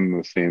gives him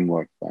the same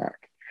look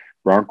back.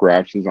 Brock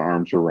wraps his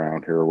arms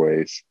around her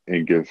waist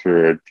and gives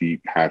her a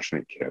deep,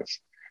 passionate kiss.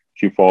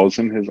 She falls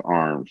in his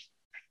arms.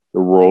 The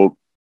world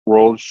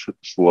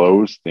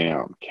slows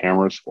down.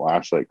 Cameras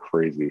flash like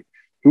crazy.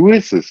 Who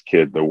is this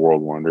kid? The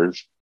world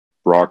wonders.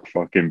 Brock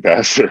fucking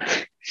Besser,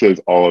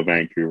 says all of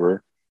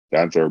Vancouver.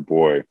 That's our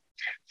boy.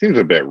 Seems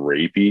a bit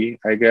rapey,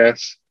 I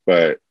guess,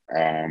 but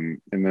in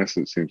this,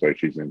 it seems like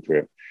she's into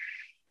it.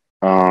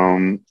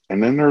 And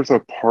then there's a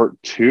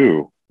part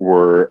 2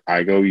 where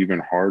I go even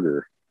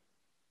harder.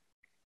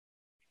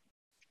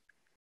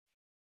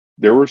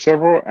 There were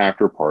several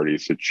after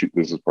parties to choose.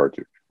 This is part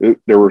 2.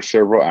 There were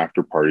several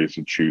after parties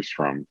to choose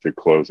from to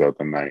close out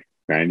the night.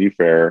 Vanity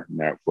Fair,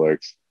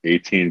 Netflix,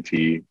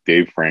 AT&T,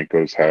 Dave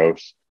Franco's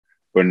house,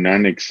 but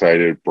none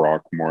excited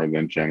Brock more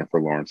than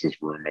Jennifer Lawrence's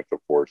room at the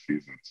Four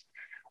Seasons.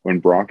 When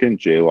Brock and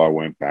J-Law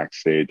went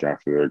backstage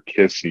after their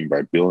kiss scene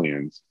by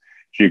Billions,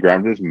 she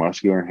grabbed his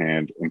muscular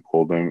hand and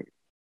pulled him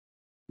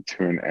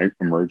to an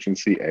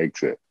emergency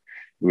exit.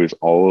 It was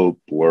all a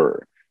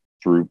blur.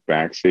 Through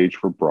backstage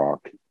for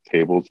Brock,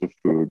 tables of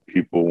food,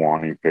 people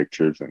wanting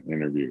pictures and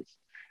interviews.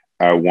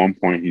 At one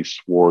point, he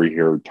swore he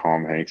heard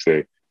Tom Hanks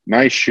say,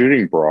 "Nice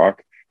shooting,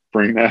 Brock.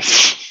 Bring that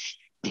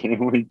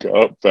Stanley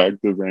Cup back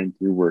to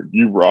Vancouver.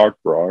 You rock,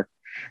 Brock."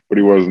 But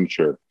he wasn't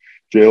sure.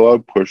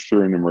 J-Log pushed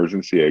through an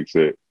emergency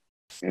exit,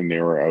 and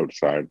they were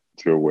outside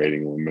to a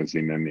waiting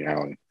limousine in the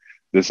alley.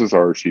 "This is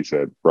ours," she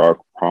said.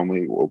 Brock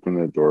promptly opened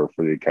the door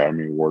for the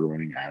Academy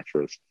Award-winning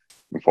actress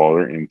and followed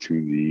her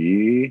into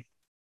the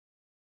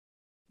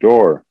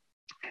door.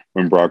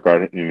 When Brock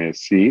got in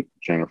his seat,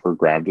 Jennifer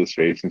grabbed his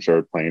face and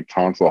started playing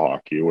tonsil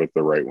hockey with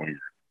the right winger.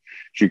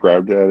 She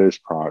grabbed at his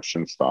crotch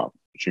and stopped.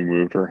 She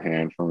moved her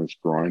hand from his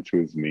groin to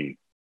his knee.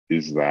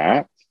 "Is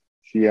that?"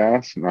 she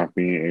asked, not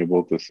being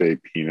able to say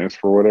penis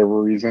for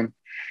whatever reason.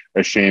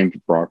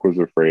 Ashamed, Brock was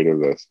afraid of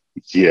this.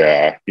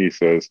 "Yeah," he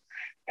says,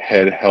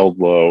 head held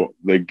low.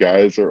 "The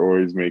guys are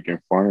always making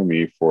fun of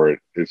me for it,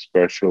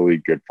 especially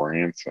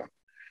Goodbranson."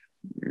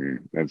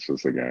 That's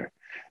just a guy.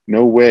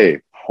 "No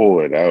way, pull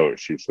it out,"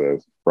 she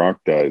says.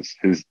 Brock does.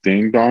 His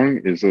ding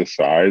dong is the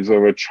size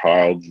of a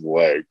child's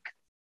leg.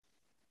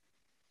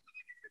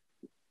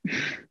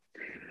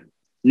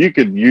 "You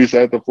could use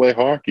that to play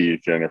hockey,"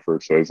 Jennifer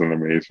says in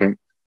amazement.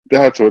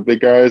 "That's what the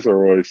guys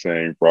are always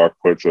saying." Brock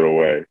puts it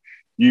away.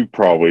 "You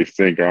probably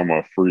think I'm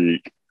a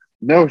freak."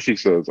 "No," she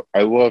says.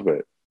 "I love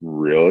it."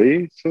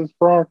 "Really?" says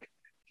Brock.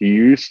 He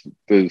used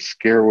to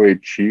scare away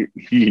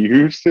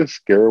cheerleaders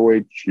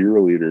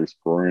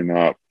growing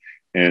up,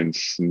 and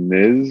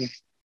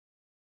sniz.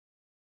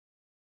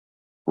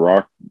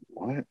 Brock,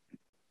 what?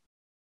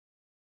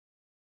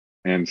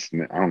 And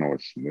I don't know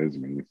what sniz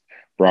means.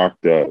 Brock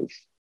does.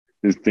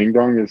 His ding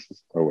dong is.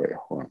 Oh wait,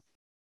 hold on.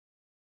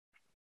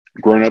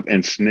 Growing up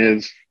and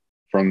sniz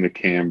from the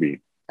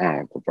Canby. I don't know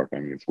what the fuck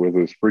that means. With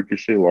his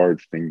freakishly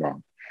large ding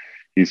dong.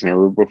 He's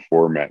never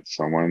before met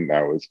someone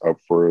that was up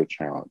for a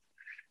challenge.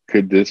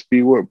 Could this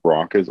be what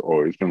Brock has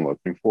always been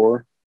looking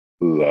for?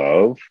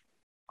 Love?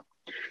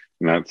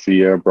 And that's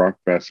the Brock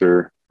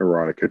Besser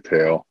erotica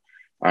tale.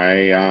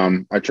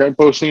 I tried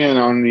posting it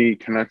on the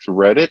Canucks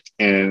Reddit,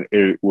 and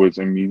it was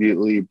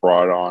immediately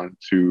brought on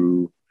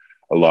to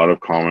a lot of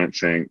comments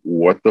saying,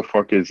 "What the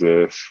fuck is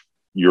this?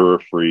 You're a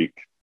freak.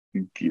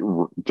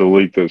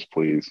 Delete this,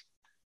 please."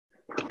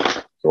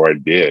 So I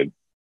did.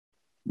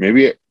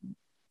 Maybe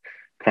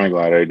kind of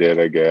glad I did,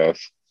 I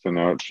guess. So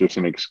now it's just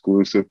an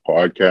exclusive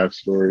podcast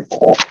story.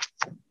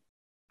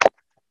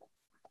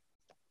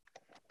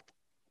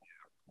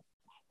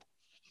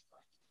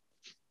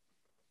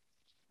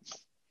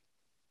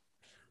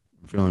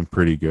 I'm feeling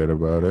pretty good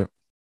about it.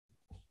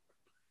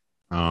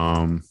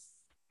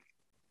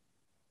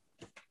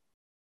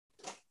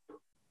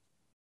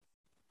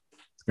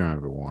 It's gonna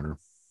have the water.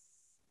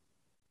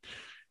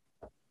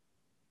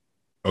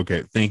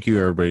 Okay, thank you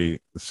everybody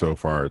so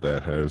far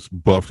that has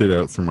buffed it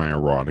out through my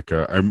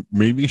erotica. I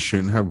maybe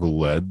shouldn't have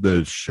led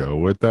the show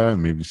with that,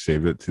 maybe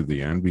saved it to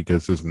the end,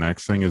 because this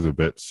next thing is a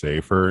bit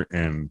safer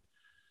and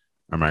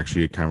I'm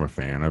actually kind of a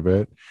fan of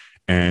it.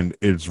 And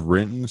it's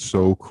written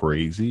so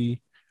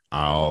crazy.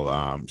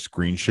 I'll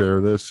screen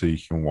share this so you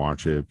can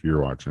watch it if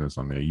you're watching this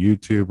on the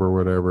YouTube or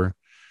whatever.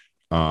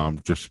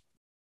 Just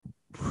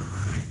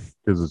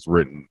because it's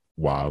written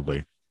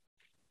wildly.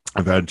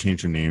 I've had to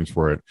change the names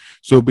for it.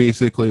 So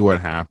basically what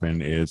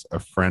happened is a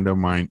friend of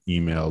mine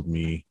emailed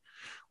me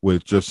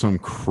with just some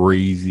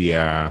crazy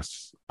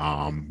ass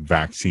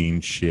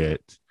vaccine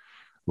shit,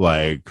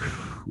 like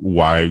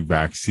why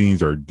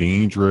vaccines are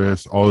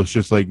dangerous. All it's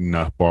just like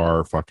nut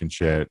bar fucking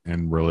shit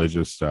and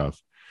religious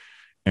stuff.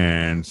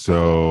 And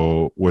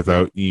so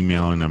without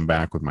emailing them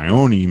back with my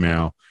own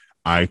email,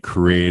 I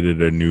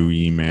created a new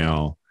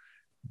email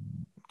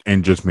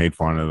and just made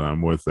fun of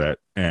them with it.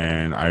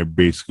 And I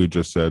basically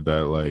just said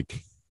that,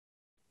 like,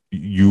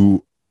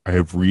 I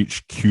have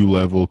reached Q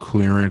level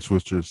clearance,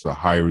 which is the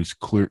highest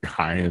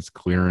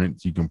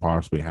clearance you can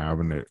possibly have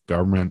in the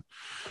government.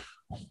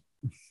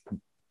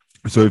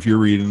 So if you're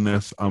reading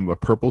this, the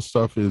purple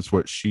stuff is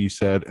what she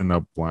said, and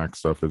the black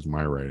stuff is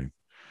my writing.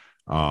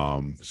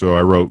 So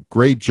I wrote,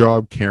 "Great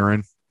job,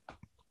 Karen.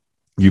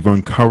 You've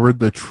uncovered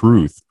the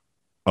truth.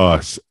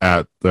 Us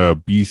at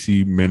the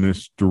BC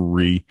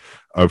Ministry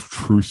of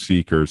Truth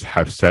Seekers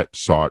have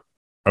sought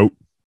out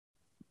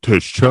to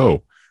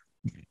show."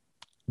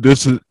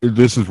 This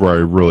is where I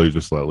really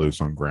just let loose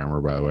on grammar,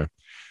 by the way.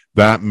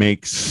 "That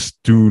makes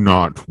do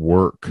not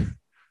work.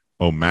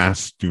 Oh,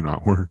 masks do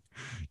not work.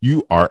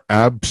 You are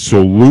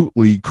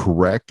absolutely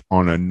correct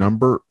on a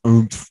number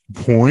of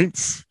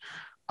points.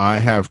 I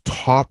have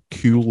top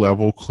Q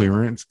level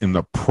clearance in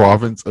the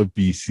province of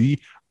BC.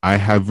 I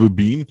have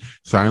been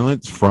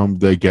silenced from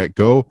the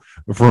get-go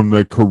from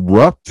the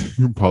corrupt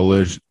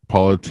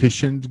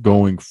politicians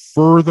going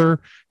further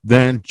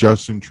than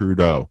Justin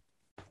Trudeau."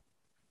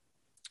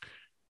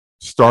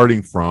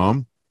 Starting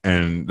from,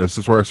 and this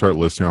is where I start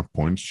listing off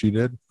points she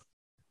did.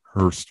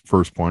 Her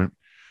first point: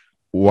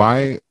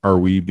 why are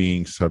we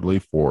being subtly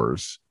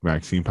forced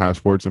vaccine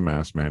passports and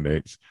mask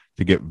mandates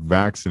to get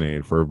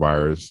vaccinated for a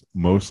virus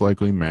most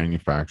likely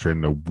manufactured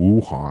in the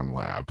Wuhan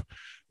lab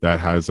that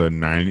has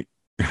an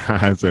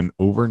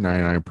over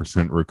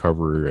 99%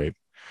 recovery rate.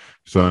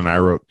 So then I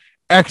wrote,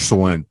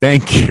 excellent,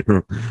 thank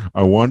you.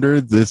 I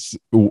wonder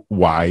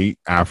why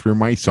after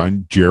my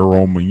son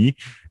Jeremy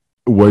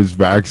was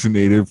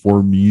vaccinated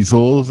for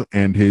measles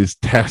and his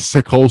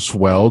testicles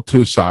swelled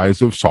to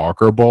size of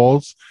soccer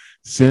balls.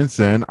 Since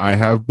then, I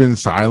have been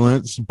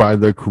silenced by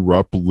the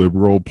corrupt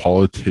liberal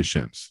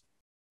politicians.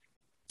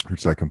 Her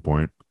second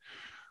point.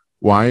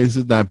 Why is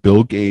it that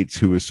Bill Gates,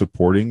 who is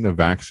supporting the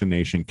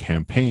vaccination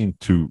campaign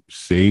to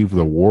save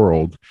the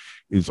world,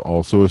 is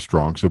also a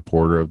strong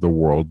supporter of the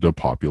world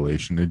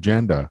depopulation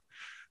agenda?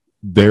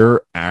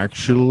 There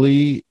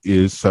actually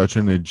is such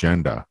an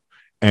agenda,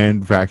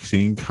 and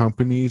vaccine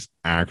companies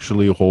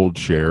actually hold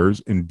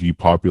shares in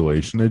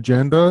depopulation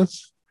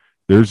agendas.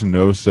 There's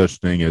no such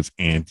thing as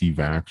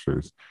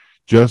anti-vaxxers,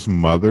 just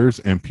mothers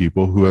and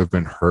people who have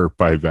been hurt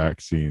by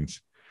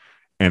vaccines.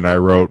 And I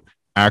wrote,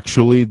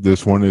 actually,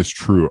 this one is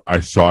true.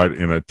 I saw it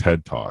in a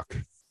TED Talk.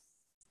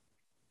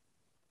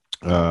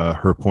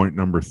 Her point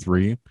number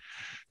 3.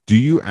 Do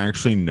you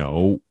actually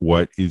know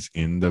what is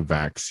in the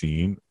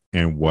vaccine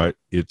and what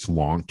its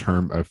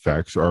long-term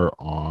effects are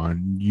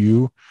on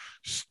you?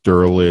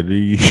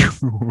 Sterility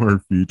or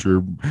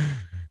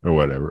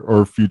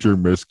future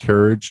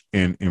miscarriage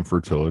and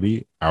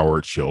infertility,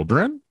 our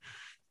children?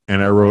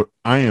 And I wrote,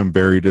 I am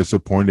very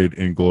disappointed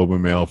in Globe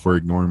and Mail for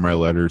ignoring my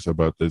letters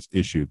about this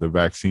issue. The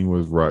vaccine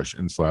was rushed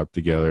and slapped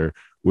together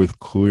with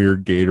clear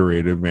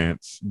Gatorade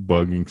advanced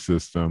bugging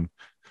system.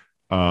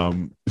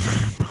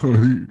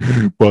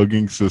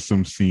 Bugging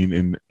system seen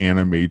in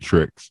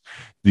Animatrix.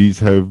 These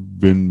have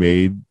been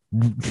made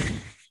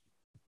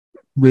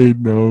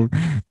known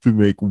to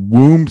make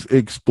wombs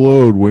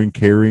explode when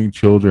carrying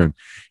children,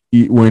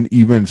 when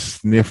even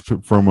sniffed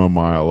from a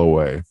mile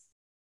away.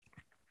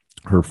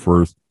 Her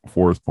fourth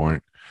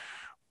point.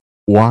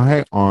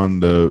 Why on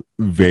the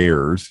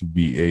VAERS,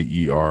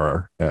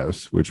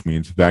 VAERS, which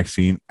means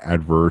Vaccine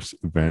Adverse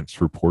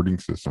Events Reporting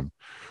System,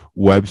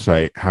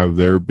 website have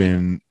there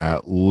been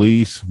at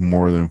least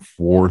more than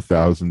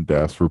 4,000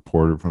 deaths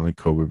reported from the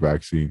COVID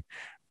vaccine,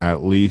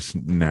 at least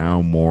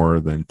now more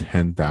than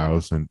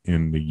 10,000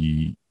 in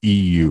the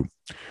EU,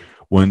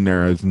 when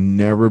there has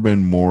never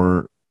been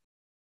more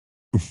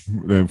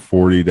than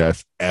 40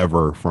 deaths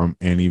ever from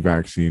any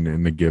vaccine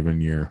in a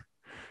given year?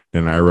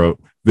 Then I wrote,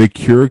 the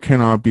cure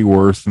cannot be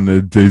worse than the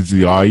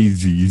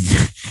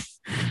diseases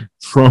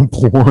Trump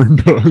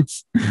warned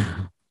us.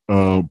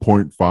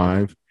 Point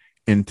 5.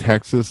 In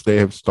Texas, they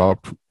have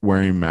stopped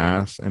wearing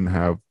masks and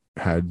have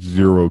had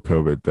 0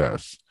 COVID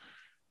deaths.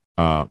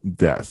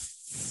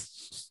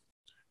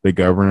 The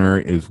governor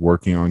is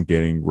working on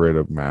getting rid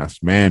of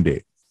mask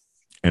mandate.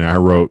 And I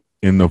wrote,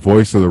 in the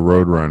voice of the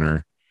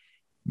Roadrunner,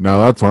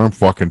 now that's what I'm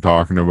fucking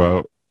talking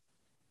about.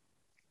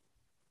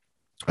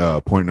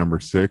 Point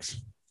number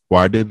 6.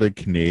 Why did the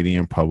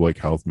Canadian Public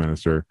Health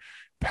Minister,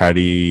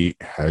 Patty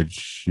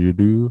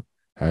Hajdu,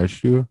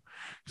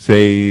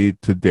 say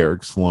to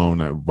Derek Sloan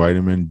that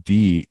vitamin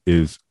D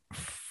is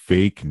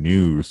fake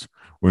news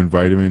when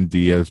vitamin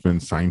D has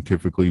been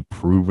scientifically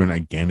proven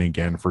again and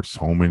again for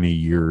so many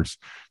years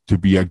to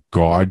be a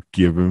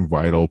God-given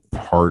vital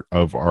part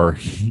of our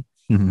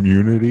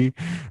immunity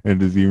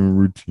and is even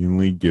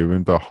routinely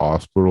given to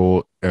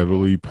hospital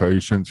elderly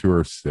patients who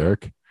are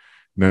sick?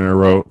 And then I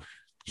wrote,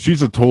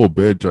 she's a total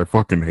bitch. I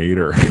fucking hate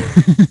her.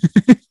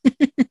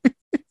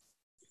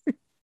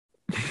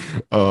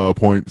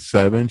 Point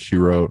 7, she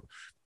wrote,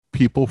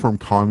 people from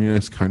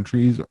communist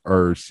countries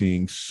are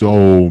seeing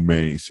so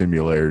many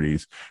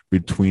similarities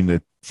between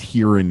the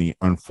tyranny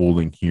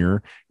unfolding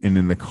here and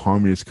in the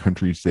communist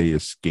countries they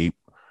escape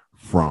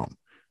from.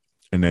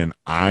 And then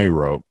I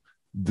wrote,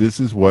 this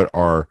is what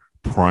our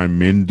prime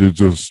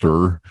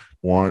minister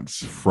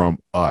wants from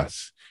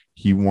us.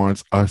 He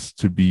wants us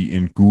to be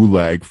in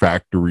gulag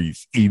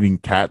factories, eating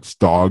cats,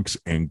 dogs,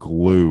 and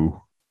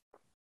glue.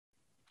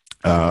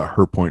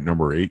 Her point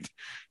number 8.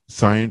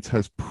 Science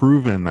has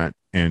proven that,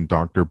 and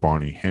Dr.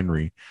 Bonnie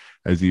Henry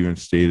has even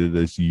stated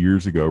this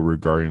years ago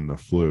regarding the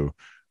flu,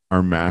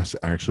 our masks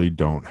actually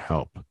don't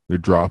help. The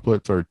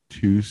droplets are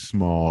too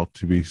small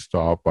to be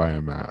stopped by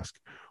a mask.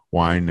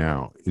 Why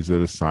now? Is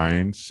it a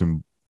sign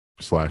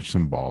slash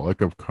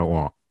symbolic of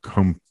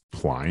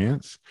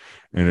compliance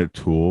and a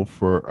tool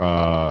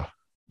for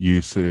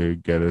use to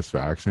get us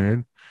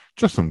vaccinated?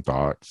 Just some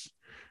thoughts.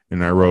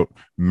 And I wrote,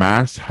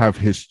 masks have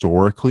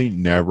historically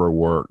never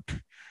worked.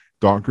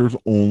 Doctors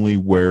only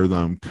wear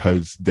them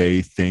because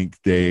they think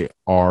they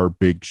are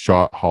big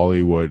shot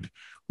Hollywood.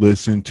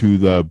 Listen to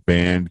the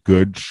band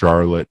Good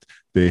Charlotte.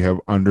 They have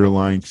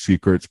underlying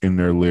secrets in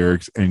their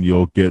lyrics and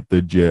you'll get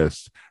the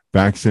gist.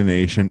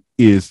 Vaccination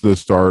is the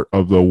start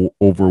of the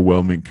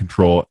overwhelming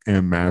control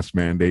and mass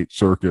mandate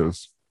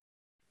circus.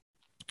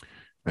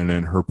 And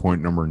then her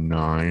point number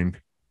 9.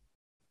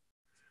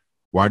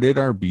 Why did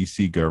our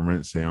BC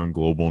government say on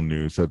Global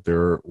News that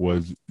there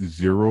was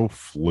 0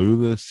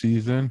 flu this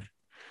season?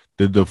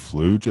 Did the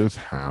flu just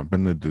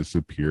happen to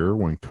disappear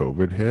when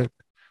COVID hit?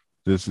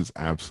 This is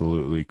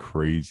absolutely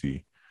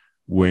crazy.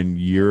 When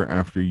year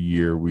after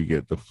year we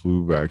get the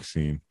flu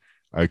vaccine,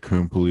 I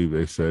couldn't believe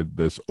they said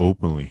this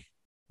openly.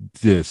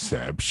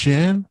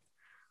 Deception?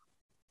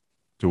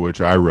 To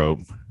which I wrote,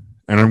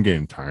 and I'm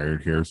getting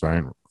tired here, so I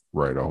didn't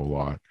write a whole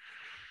lot.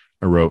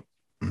 I wrote,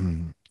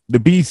 the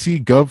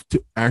BC Gov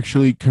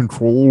actually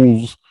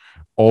controls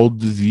all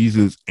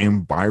diseases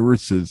and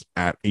viruses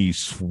at a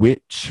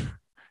switch,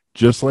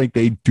 just like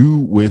they do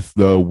with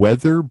the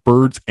weather,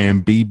 birds,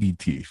 and baby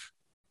teeth.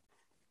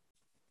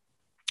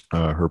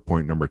 Her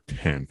point number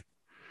 10.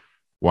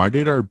 Why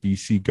did our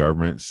BC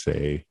government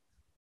say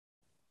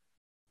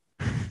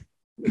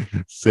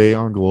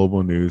on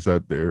global news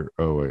that there...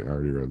 Oh, wait, I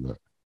already read that.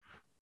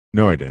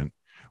 No, I didn't.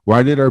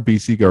 Why did our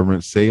BC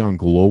government say on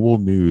global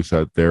news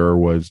that there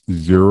was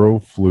zero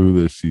flu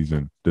this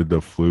season? Did the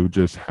flu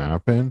just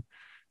happen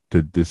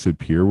to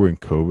disappear when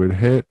COVID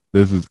hit?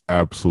 This is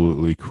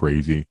absolutely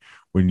crazy.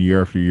 When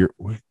year after year...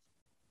 Wait.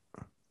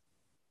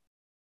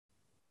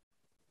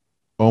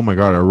 Oh my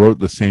God, I wrote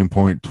the same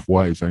point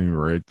twice. I didn't even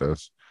write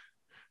this.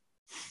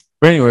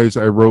 But anyways,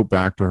 I wrote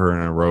back to her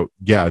and I wrote,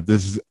 yeah,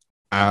 this is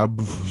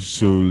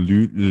absolutely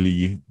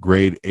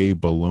grade A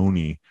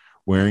baloney.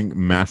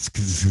 Wearing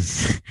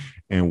masks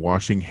and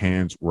washing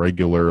hands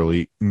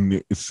regularly,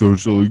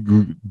 socially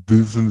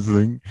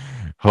distancing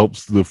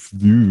helps the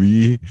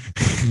flu.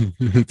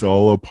 It's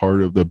all a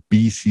part of the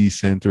BC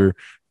Center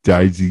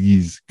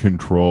Disease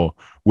Control,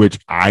 which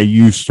I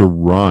used to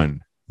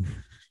run.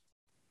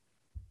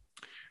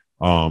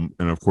 And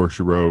of course,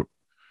 she wrote,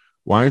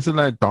 why is it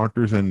that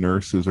doctors and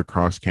nurses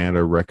across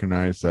Canada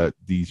recognize that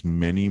these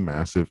many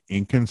massive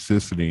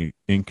inconsistencies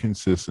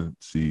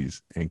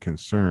and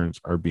concerns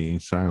are being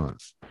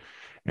silenced?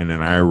 And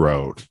then I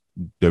wrote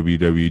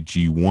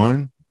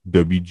WWG1,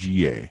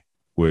 WGA,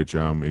 which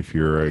if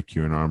you're a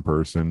QAnon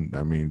person,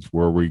 that means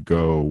where we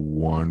go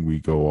one, we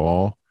go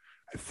all.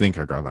 I think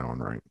I got that one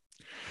right.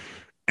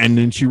 And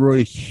then she wrote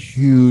a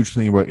huge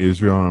thing about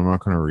Israel, and I'm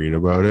not going to read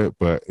about it,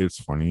 but it's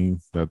funny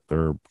that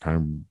they're kind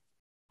of,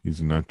 these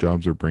nut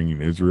jobs are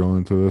bringing Israel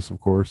into this, of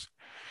course.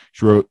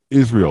 She wrote,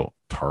 Israel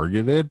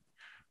targeted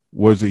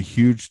was a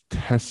huge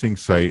testing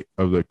site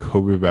of the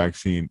COVID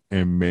vaccine,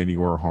 and many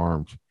were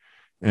harmed.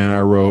 And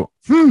I wrote,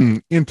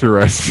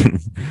 interesting.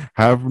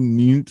 Haven't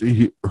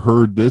you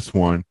heard this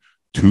one?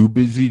 Too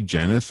busy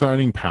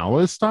genociding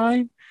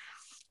Palestine?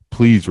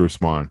 Please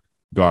respond.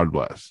 God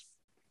bless.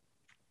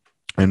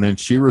 And then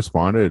she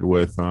responded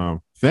with,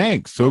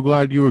 thanks. So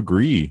glad you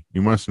agree.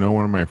 You must know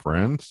one of my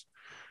friends.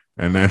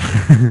 And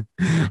then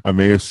I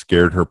may have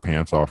scared her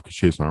pants off because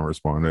she's not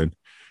responded.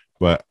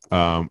 But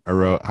I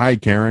wrote, hi,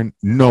 Karen.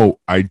 No,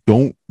 I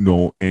don't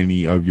know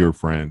any of your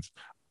friends.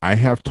 I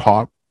have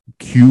top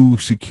Q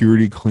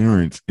security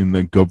clearance in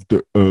the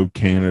government of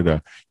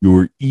Canada.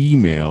 Your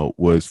email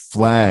was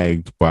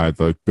flagged by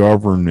the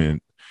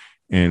government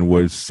and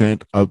was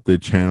sent up the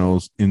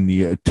channels in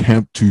the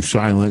attempt to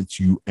silence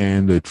you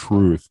and the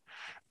truth.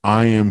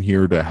 I am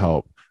here to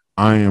help.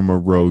 I am a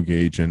rogue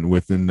agent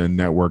within the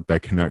network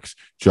that connects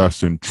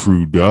Justin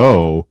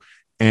Trudeau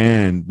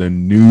and the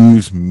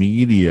news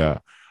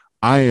media.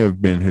 I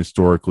have been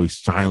historically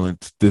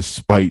silenced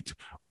despite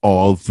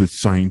all the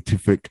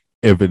scientific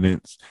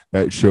evidence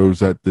that shows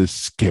that this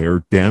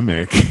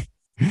scare-demic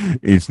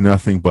is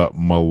nothing but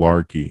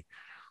malarkey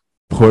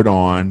put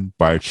on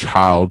by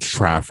child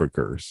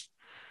traffickers.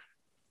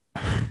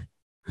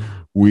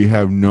 We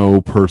have no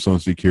personal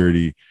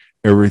security.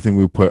 Everything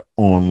we put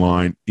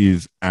online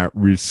is at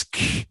risk,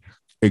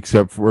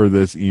 except for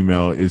this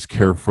email is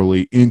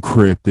carefully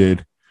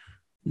encrypted.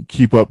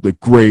 Keep up the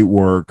great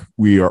work.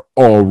 We are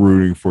all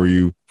rooting for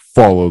you.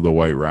 Follow the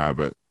White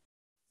Rabbit.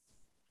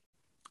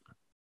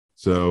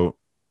 So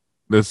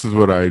this is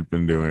what I've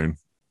been doing.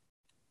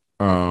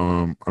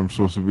 I'm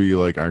supposed to be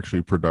like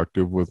actually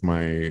productive with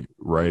my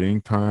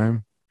writing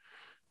time.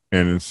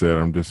 And instead,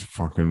 I'm just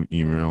fucking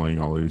emailing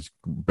all these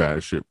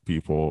bad shit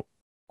people,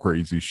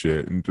 crazy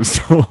shit, and just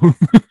tell them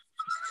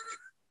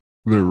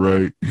they're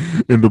right.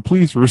 And the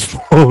police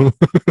respond.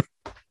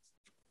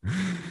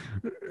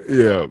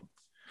 Yeah.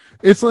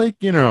 It's like,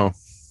 I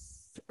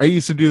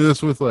used to do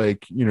this with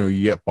like,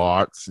 you get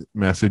bots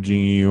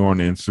messaging you on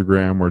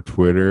Instagram or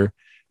Twitter.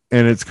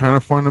 And it's kind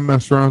of fun to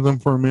mess around with them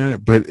for a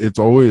minute, but it's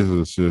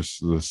always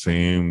just the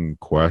same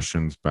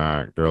questions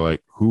back. They're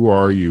like, who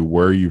are you?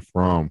 Where are you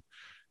from?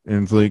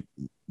 And it's like,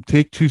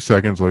 take 2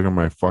 seconds, look at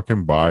my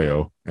fucking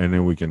bio, and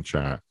then we can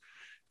chat.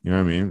 You know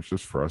what I mean? It's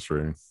just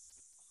frustrating.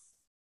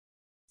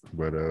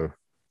 But,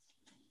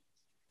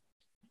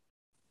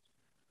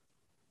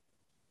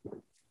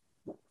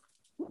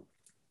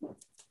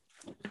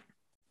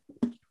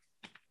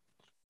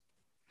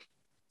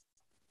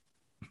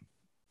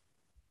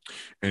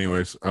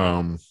 anyways,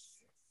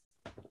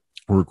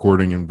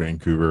 recording in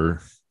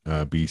Vancouver,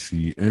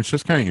 BC, and it's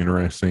just kind of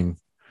interesting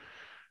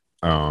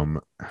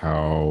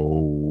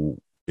how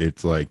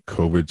it's like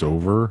COVID's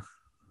over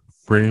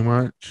pretty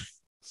much.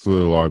 So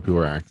a lot of people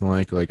are acting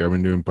like I've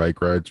been doing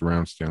bike rides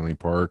around Stanley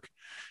Park,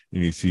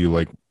 and you see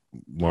like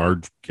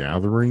large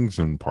gatherings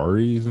and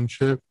parties and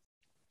shit.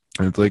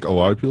 And it's like a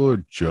lot of people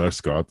have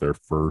just got their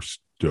first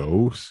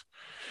dose.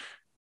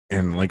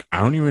 And like, I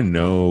don't even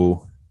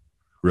know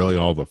really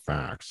all the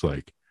facts.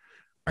 Like,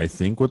 I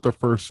think with the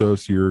first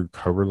dose, you're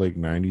covered like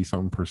 90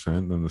 something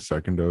percent. Then the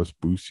second dose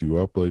boosts you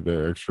up like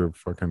the extra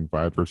fucking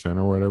 5%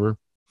 or whatever.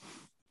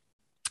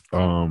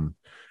 And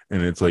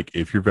it's like,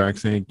 if you're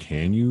vaccinated,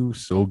 can you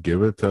still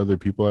give it to other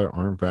people that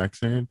aren't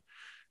vaccinated?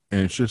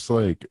 And it's just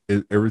like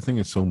everything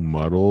is so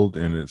muddled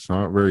and it's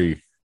not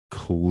very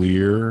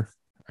clear.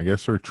 I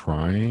guess they're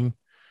trying,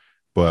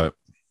 but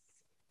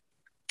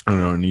I don't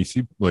know. And you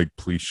see like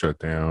police shut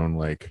down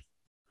like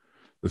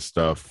the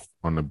stuff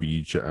on the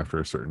beach after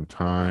a certain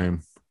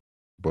time,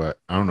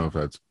 but I don't know if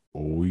that's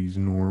always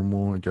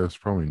normal. I guess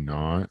probably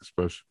not.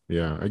 Especially,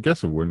 yeah, I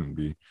guess it wouldn't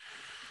be.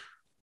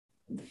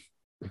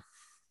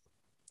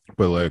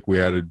 But like, we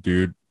had a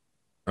dude.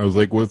 I was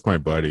like with my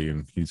buddy,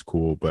 and he's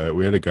cool. But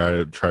we had a guy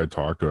that tried to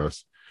talk to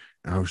us,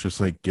 and I was just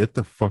like, "Get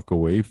the fuck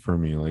away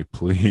from me, like,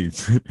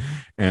 please!"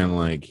 And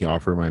like, he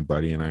offered my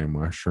buddy and I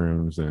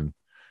mushrooms, and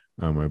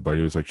my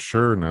buddy was like,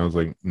 "Sure," and I was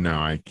like, "No,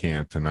 I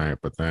can't tonight,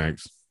 but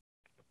thanks."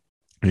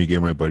 And he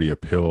gave my buddy a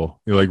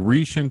pill. He like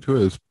reached into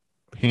his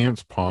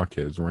pants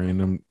pocket, his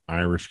random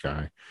Irish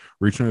guy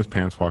reached into his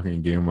pants pocket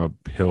and gave him a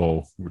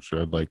pill which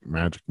had like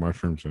magic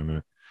mushrooms in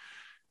it.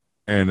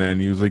 And then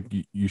he was like,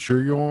 "You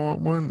sure you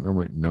want one?" I'm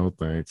like, "No,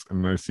 thanks."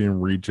 And I see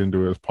him reach into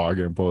his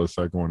pocket and pull a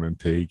second one and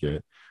take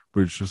it.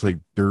 But it's just like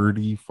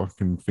dirty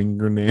fucking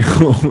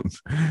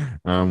fingernails.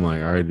 I'm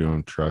like, I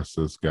don't trust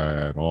this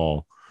guy at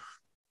all.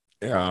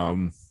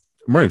 I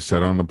might have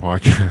said on the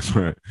podcast,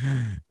 but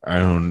I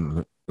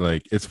don't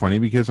like, it's funny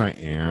because I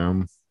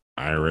am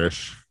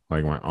Irish,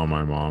 like on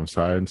my mom's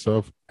side and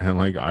stuff. And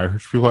like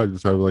Irish people I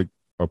just have like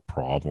a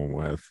problem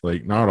with.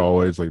 Like, not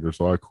always, like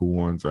there's a lot of cool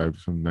ones. I have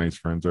some nice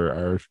friends that are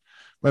Irish.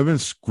 I've been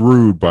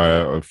screwed by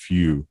a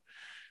few.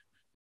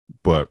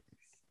 But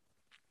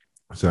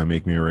does that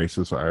make me a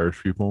racist,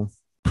 Irish people?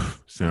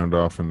 Sound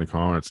off in the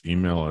comments.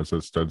 Email us at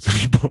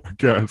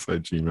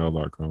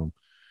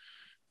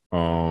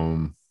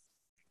studcitypodcast@gmail.com.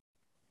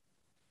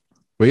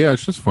 But yeah,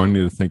 it's just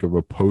funny to think of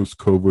a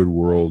post-COVID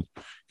world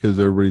because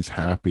everybody's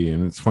happy,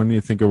 and it's funny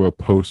to think of a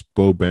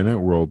post-Bo Bennett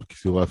world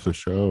because he left the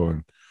show,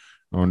 and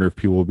I wonder if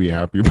people will be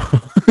happy about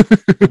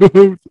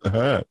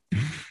that.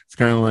 It's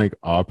kind of like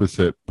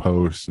opposite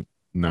post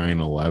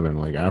 9/11.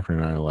 Like after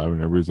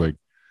 9/11, everybody's like,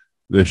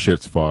 "This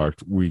shit's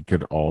fucked. We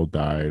could all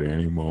die at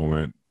any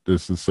moment.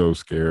 This is so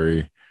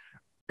scary.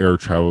 Air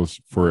travel's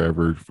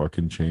forever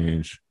fucking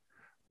changed."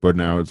 But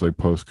now it's like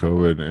post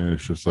COVID, and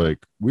it's just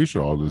like we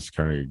should all just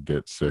kind of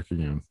get sick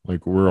again.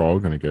 Like we're all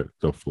gonna get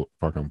the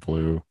fucking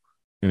flu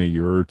in a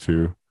year or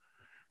two.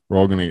 We're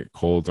all gonna get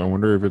colds. I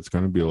wonder if it's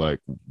gonna be like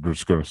we're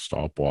just gonna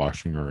stop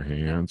washing our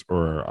hands,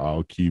 or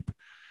I'll keep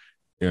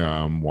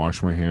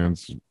wash my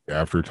hands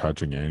after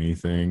touching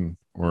anything,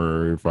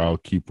 or if I'll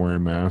keep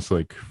wearing masks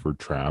like for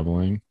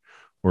traveling,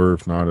 or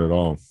if not at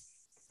all.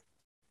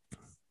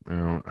 I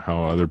don't know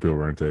how other people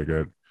are gonna take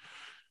it.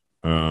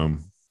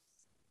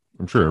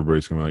 I'm sure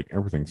everybody's gonna be like,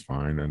 everything's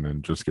fine, and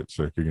then just get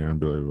sick again and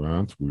be like,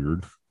 well, that's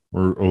weird.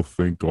 Or, oh,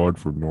 thank God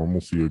for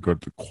normalcy. I got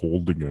the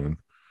cold again.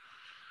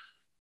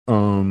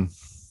 I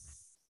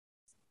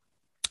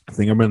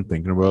think I've been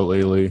thinking about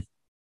lately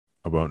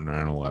about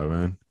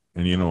 9/11.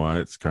 And you know what?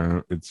 It's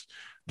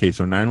okay.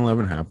 So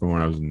 9/11 happened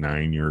when I was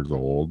 9 years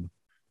old.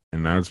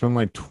 And now it's been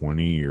like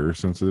 20 years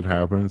since it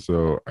happened.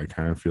 So I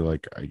kind of feel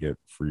like I get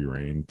free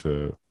reign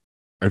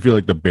I feel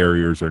like the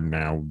barriers are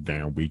now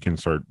down. We can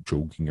start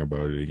joking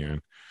about it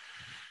again.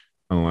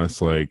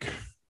 Unless, like,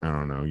 I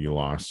don't know, you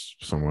lost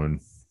someone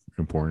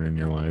important in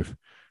your life.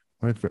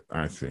 I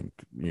think,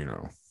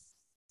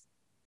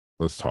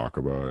 let's talk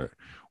about it.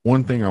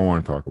 One thing I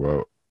want to talk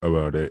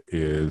about it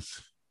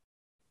is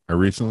I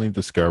recently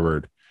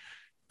discovered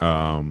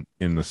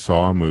in the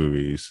Saw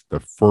movies, the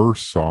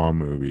first Saw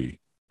movie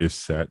is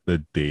set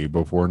the day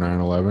before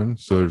 9/11.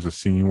 So there's a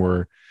scene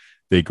where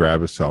they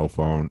grab a cell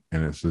phone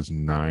and it says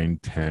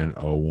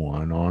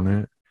 9/10/01 on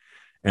it.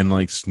 And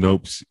like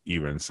Snopes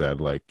even said,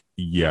 like,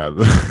 yeah,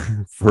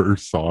 the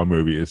first Saw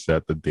movie is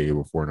set the day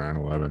before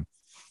 9/11.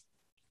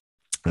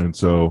 And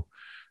so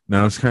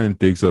now this kind of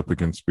digs up a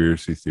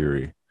conspiracy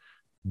theory.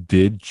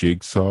 Did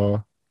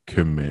Jigsaw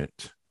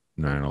commit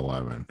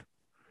 9/11?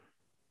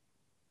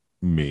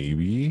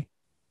 Maybe.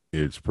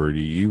 It's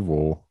pretty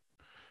evil.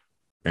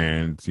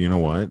 And you know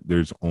what?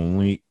 There's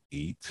only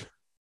 8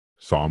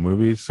 Saw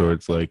movies. So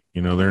it's like,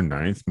 their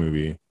 9th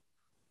movie,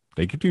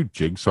 they could do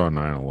Jigsaw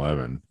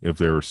 9/11 if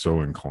they were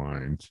so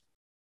inclined.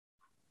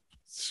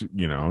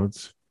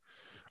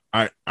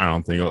 I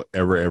don't think it'll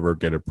ever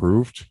get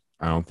approved.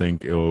 I don't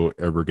think it'll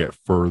ever get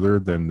further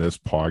than this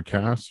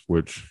podcast,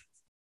 which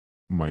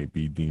might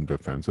be deemed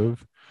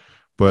offensive.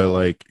 But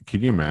like,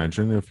 can you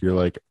imagine if you're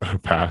like a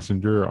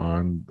passenger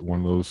on one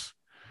of those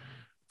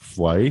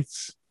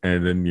flights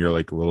and then your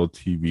like little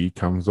TV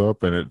comes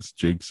up and it's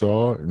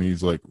Jigsaw and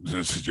he's like,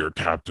 "This is your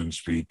captain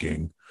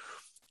speaking.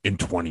 In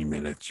 20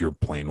 minutes, your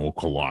plane will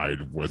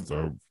collide with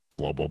a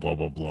blah, blah, blah,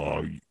 blah,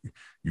 blah.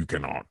 You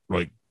cannot,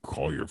 like,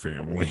 call your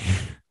family."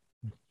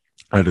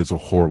 That is a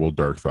horrible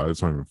dark thought.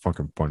 It's not even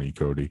fucking funny,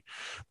 Cody.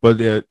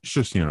 But it's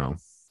just, you know,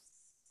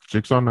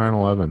 Jigsaw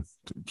 9/11.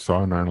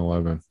 Saw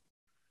 9/11.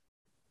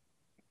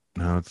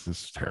 No, it's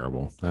just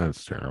terrible.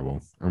 That's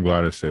terrible. I'm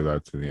glad I say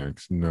that to the end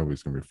because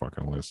nobody's gonna be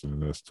fucking listening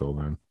to this till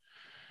then.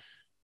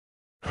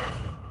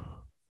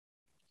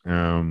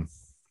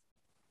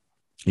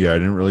 Yeah, I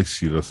didn't really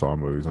see the Saw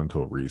movies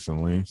until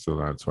recently, so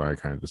that's why I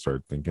kind of just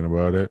started thinking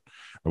about it.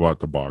 I bought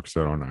the box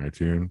set on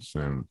iTunes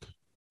and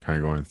kind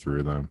of going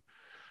through them.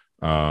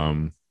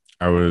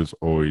 I was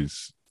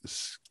always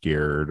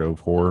scared of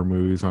horror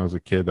movies when I was a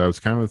kid. That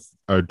was kind of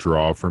a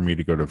draw for me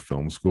to go to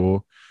film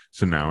school.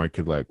 So now I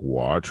could like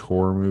watch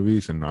horror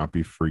movies and not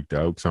be freaked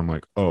out because I'm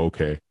like, oh,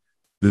 okay,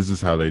 this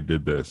is how they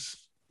did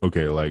this.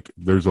 Okay, like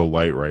there's a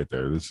light right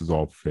there. This is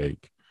all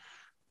fake.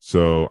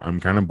 So I'm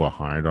kind of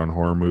behind on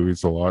horror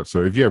movies a lot.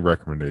 So if you have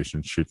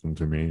recommendations, shoot them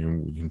to me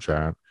and we can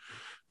chat.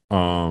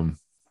 Um,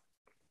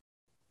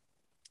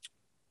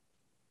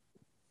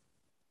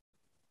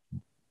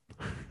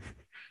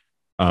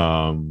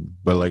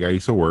 but like I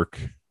used to work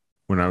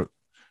when I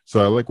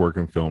like work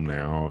in film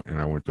now,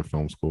 and I went to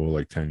film school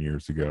like 10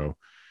 years ago.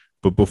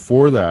 But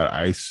before that,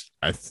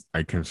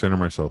 I consider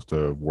myself to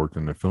have worked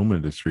in the film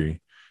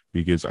industry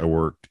because I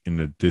worked in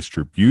the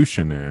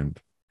distribution end,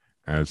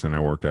 as in I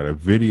worked at a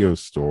video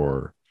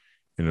store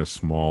in a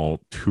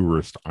small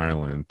tourist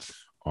island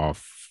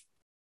off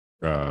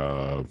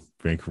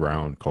Vancouver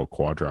Island called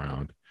Quadra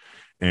Island.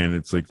 And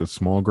it's like the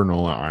small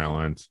granola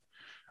island,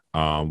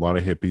 a lot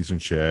of hippies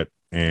and shit.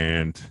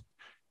 And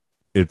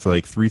it's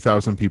like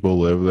 3,000 people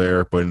live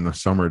there, but in the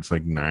summer it's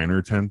like 9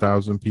 or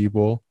 10,000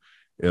 people.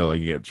 It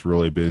like gets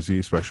really busy,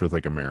 especially with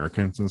like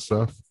Americans and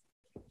stuff.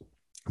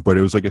 But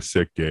it was like a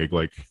sick gig.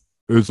 Like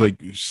it was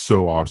like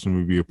so awesome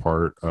to be a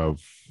part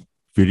of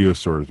video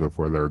stores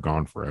before they were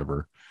gone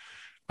forever.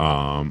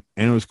 And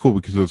it was cool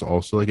because it was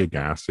also like a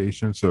gas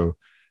station, so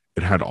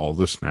it had all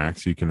the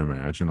snacks you can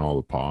imagine, all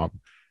the pop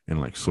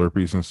and like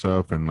Slurpees and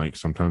stuff. And like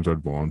sometimes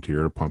I'd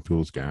volunteer to pump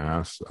people's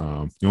gas.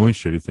 The only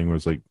shitty thing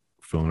was like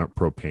filling up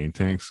propane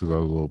tanks because I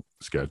was a little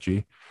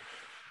sketchy.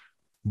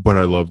 But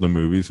I love the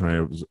movies and I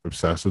was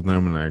obsessed with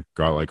them, and I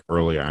got like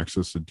early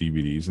access to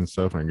DVDs and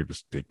stuff, and I could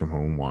just take them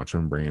home, watch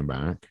them, bring them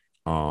back.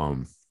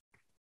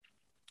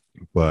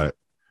 But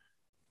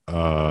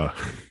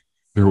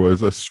there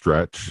was a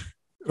stretch.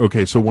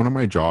 Okay, so one of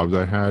my jobs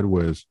I had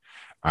was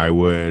I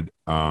would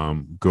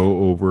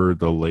go over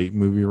the late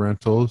movie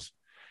rentals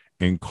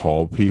and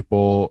call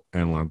people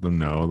and let them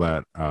know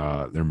that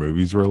their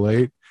movies were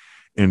late.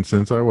 And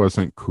since I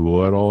wasn't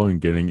cool at all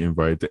and getting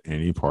invited to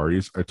any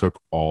parties, I took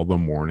all the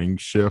morning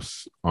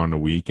shifts on the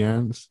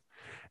weekends.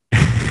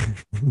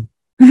 And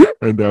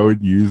I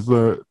would use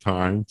the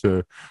time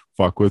to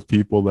fuck with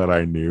people that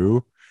I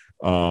knew.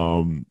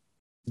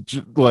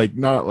 Like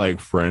not like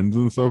friends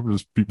and stuff,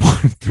 just people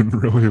I didn't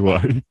really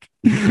like.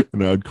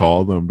 And I'd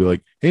call them and be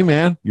like, hey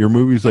man, your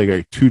movie's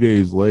like 2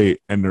 days late,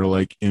 and they're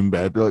like in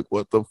bed, they're like,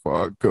 what the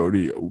fuck,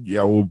 Cody? Oh,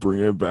 yeah, we'll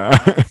bring it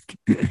back.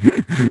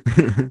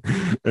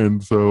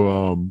 And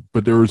so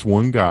but there was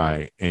one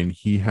guy and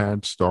he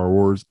had Star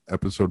Wars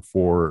episode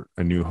 4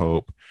 A New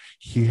Hope.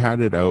 He had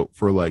it out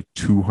for like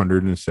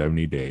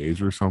 270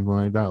 days or something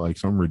like that, like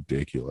something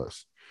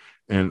ridiculous.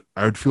 And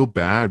I'd feel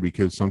bad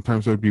because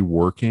sometimes I'd be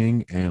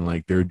working and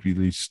like there'd be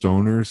these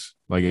stoners.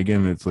 Like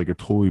again, it's like a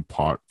totally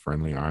pot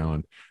friendly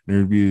island. And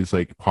there'd be these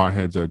like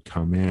potheads that'd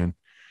come in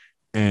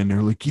and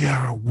they're like,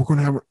 yeah, we're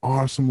gonna have an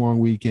awesome long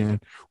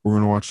weekend. We're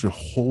gonna watch the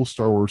whole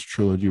Star Wars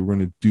trilogy. We're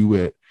gonna do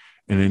it.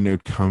 And then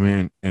they'd come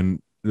in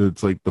and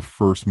it's like the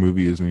first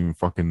movie isn't even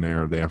fucking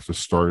there. They have to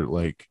start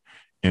like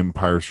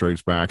Empire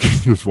Strikes Back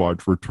and just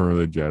watch Return of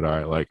the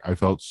Jedi. Like I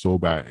felt so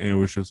bad. And it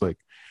was just like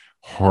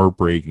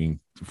heartbreaking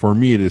for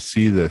me to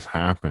see this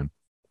happen.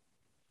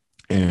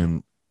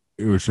 And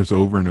it was just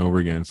over and over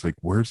again. It's like,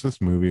 where's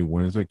this movie?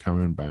 When is it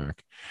coming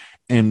back?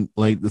 And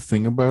like the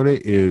thing about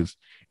it is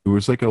it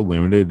was like a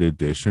limited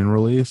edition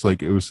release.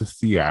 Like it was a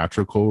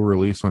theatrical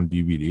release on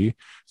DVD.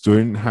 So it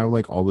didn't have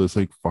like all this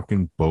like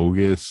fucking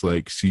bogus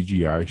like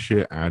CGI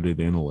shit added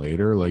in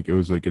later. Like it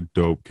was like a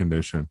dope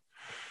condition.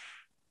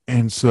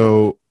 And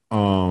so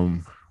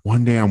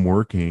one day I'm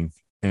working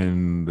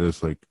and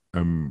this like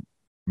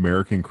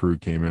American crew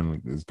came in,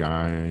 like this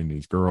guy and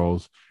these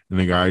girls, and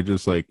the guy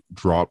just like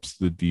drops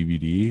the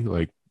DVD,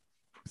 like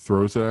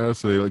throws it at us.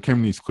 So they like came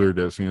in these clear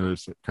discs, you know,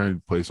 just kind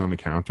of placed on the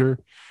counter.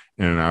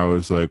 And I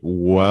was like,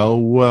 well,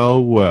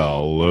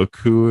 look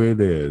who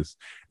it is.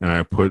 And I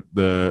input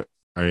the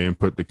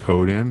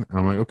code in. And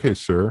I'm like, okay,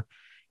 sir,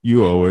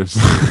 you owe us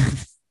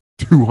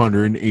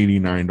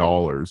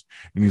 $289.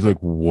 And he's like,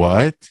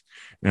 what?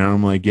 And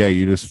I'm like, yeah,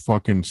 you just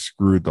fucking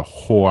screwed the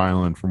whole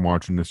island from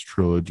watching this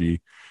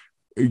trilogy.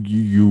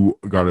 You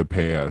gotta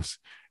pay us.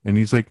 And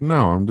he's like,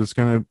 no, I'm just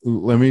gonna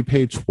let me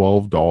pay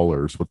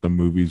 $12 what the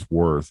movie's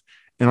worth.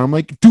 And I'm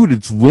like, dude,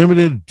 it's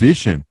limited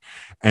edition.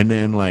 And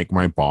then like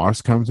my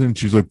boss comes in,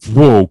 she's like,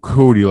 whoa,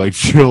 Cody, like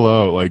chill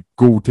out, like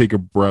go take a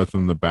breath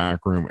in the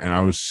back room. And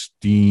I was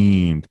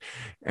steamed.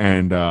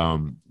 And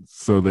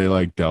so they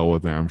like dealt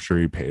with it. I'm sure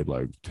he paid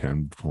like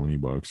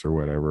 $10-20 or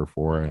whatever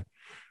for it.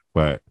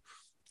 but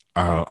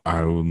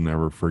I will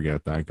never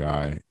forget that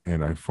guy,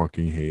 and I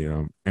fucking hate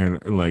him. And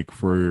like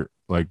for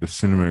like the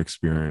cinema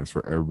experience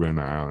for everybody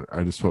out,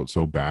 I just felt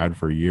so bad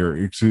for a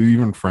year. So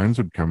even friends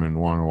would come in and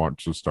want to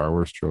watch the Star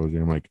Wars trilogy.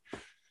 I'm like,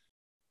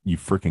 you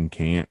freaking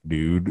can't,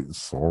 dude.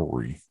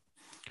 Sorry.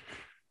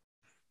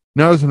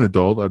 Now as an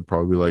adult, I'd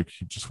probably like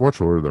just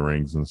watch Lord of the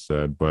Rings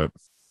instead. But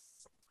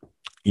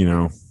you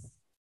know,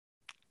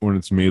 when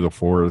it's May the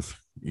 4th,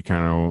 you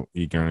kind of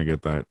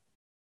get that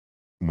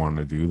want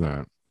to do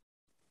that.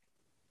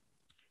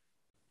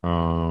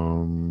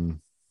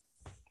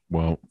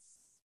 Well,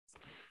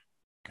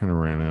 kind of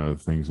ran out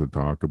of things to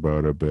talk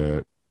about a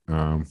bit.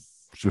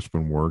 Just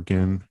been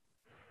working.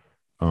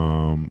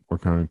 Working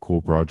on a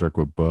cool project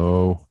with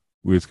Bo.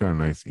 We just got a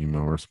nice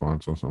email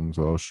response or something,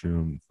 so I'll shoot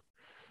him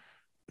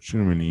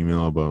an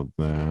email about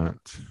that.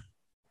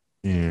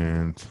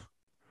 And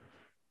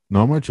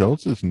not much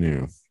else is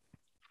new.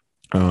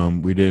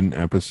 We did an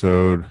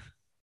episode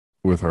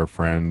with our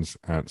friends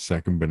at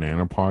Second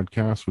Banana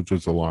Podcast, which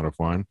was a lot of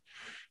fun,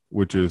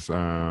 which is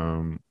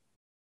with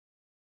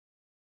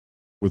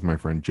my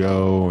friend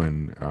Joe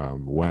and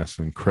Wes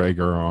and Craig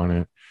are on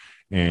it.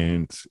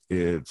 And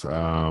it's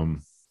a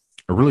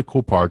really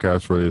cool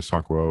podcast where they just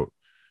talk about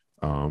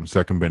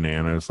Second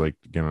Bananas, like,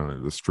 you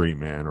know, the straight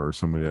man or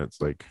somebody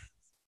that's like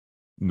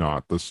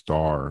not the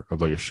star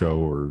of like a show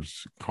or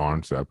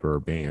concept or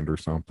a band or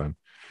something.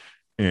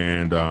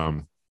 And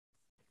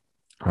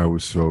I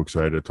was so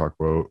excited to talk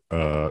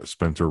about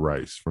Spencer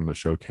Rice from the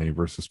show Kenny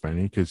vs.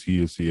 Penny, because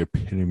he is the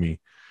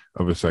epitome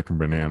of a second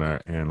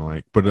banana, and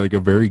like, but like a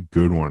very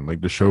good one.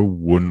 Like the show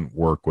wouldn't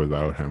work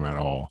without him at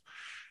all.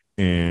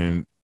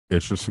 And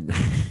it's just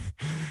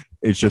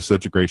it's just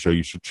such a great show.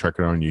 You should check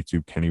it out on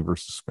YouTube. Kenny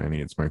vs.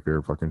 Penny. It's my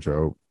favorite fucking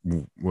show.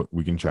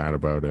 We can chat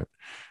about it.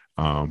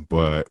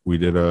 But we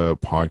did a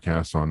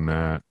podcast on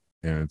that,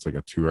 and it's like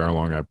a 2-hour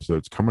long episode.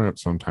 It's coming up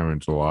sometime in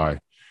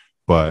July,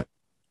 but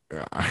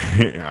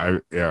I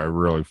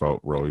really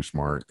felt really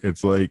smart.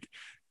 It's like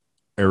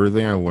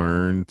everything I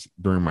learned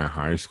during my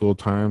high school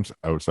times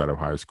outside of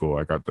high school,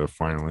 I got to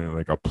finally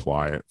like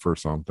apply it for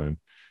something.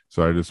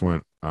 So I just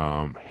went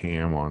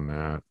ham on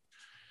that.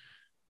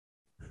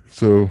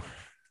 So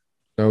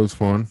that was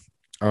fun.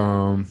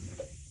 We're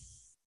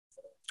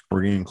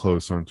getting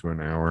close onto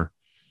an hour.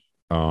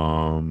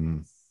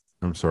 I'm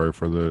sorry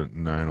for the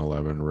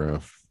 9/11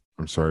 riff.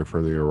 I'm sorry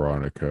for the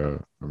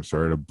erotica. I'm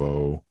sorry to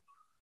Bo.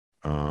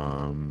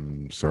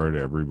 Sorry to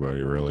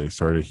everybody, really.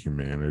 Sorry to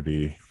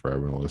humanity for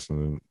having to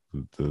listen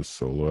to this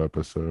solo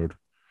episode.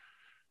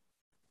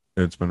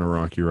 It's been a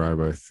rocky ride,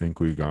 but I think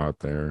we got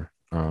there.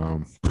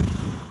 Oh,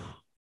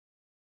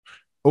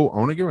 I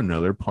want to give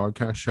another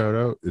podcast shout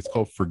out. It's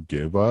called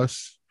Forgive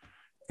Us,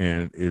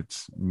 and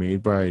it's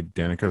made by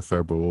Danica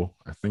Thabul.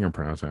 I think I'm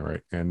pronouncing that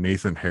right. And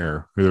Nathan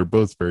Hare, who they're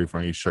both very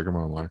funny. You check them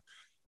online.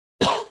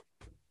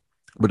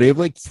 But they have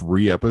like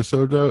 3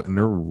 episodes out, and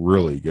they're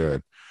really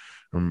good.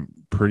 I'm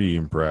pretty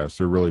impressed.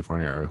 They're really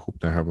funny. I hope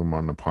to have them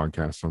on the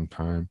podcast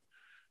sometime.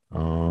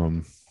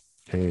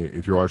 Hey,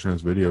 if you're watching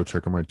this video,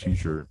 check out my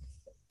t-shirt.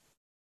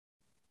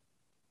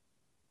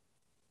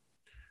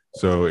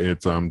 So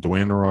it's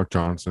Dwayne The Rock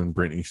Johnson,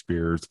 Britney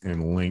Spears,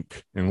 and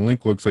Link. And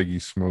Link looks like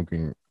he's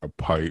smoking a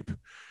pipe.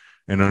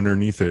 And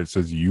underneath it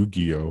says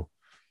Yu-Gi-Oh!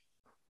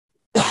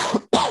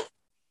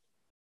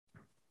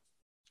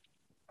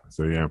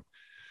 So yeah.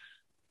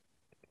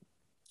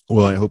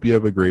 Well, I hope you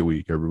have a great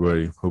week,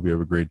 everybody. Hope you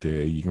have a great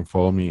day. You can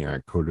follow me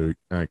at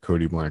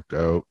Cody Blacked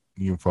Out.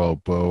 You can follow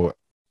Bo.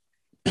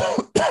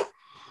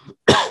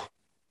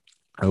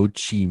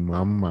 Ouchie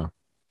mama.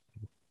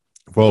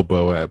 Follow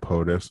Bo at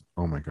POTUS.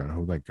 Oh my god, I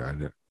hope that guy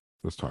that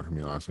was talking to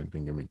me last night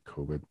didn't give me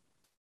COVID.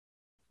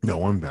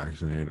 No, I'm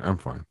vaccinated. I'm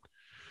fine.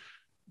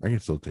 I can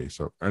still taste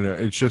it. And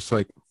it's just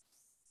like,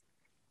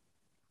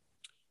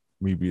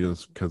 maybe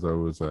it's because I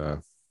was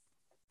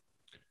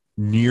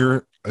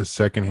near a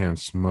secondhand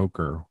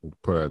smoker. We'll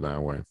put it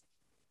that way.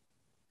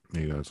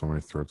 Maybe that's why my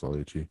throat's all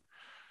itchy.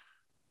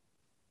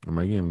 Am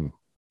I getting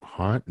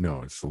hot?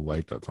 No, it's the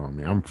light that's on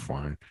me. I'm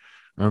fine.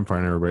 I'm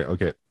fine, everybody.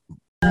 Okay.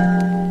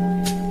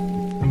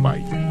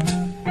 Bye.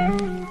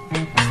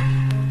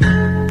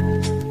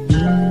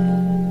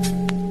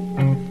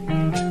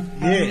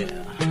 Yeah.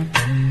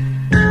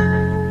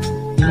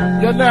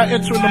 You're now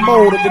entering the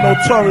mode of the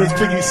notorious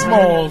Biggie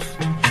Smalls,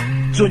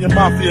 Junior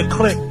Mafia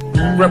Clique,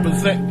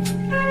 representing.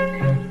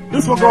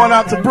 This one going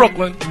out to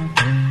Brooklyn.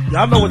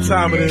 Y'all know what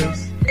time it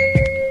is.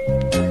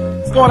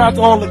 It's going out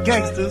to all the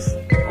gangsters,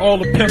 all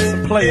the pimps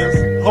and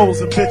players, hoes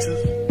and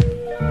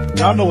bitches.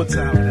 Y'all know what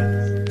time it is.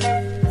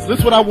 So this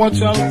is what I want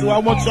y'all to do. I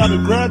want y'all to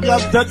grab y'all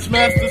Dutch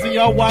Masters and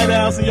y'all White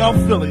Owls and y'all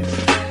Phillies.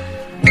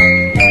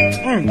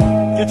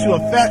 Get you a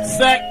fat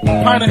sack,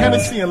 a pint of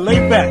Hennessy, and lay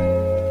back.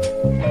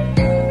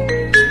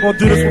 Gonna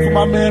do this one for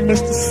my man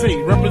Mr.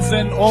 C,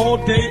 representing all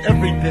day,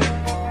 every day.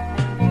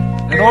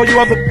 And all you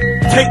other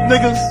tape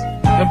niggas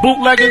and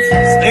bootleggers,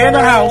 stay in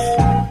the house,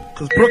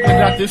 cause Brooklyn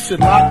got this shit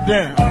locked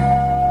down.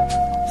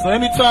 So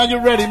anytime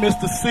you're ready,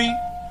 Mr. C,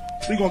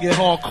 we gonna get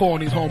hardcore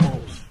on these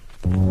homos.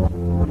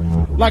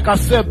 Like I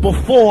said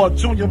before,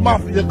 Junior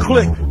Mafia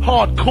clique,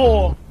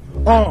 hardcore,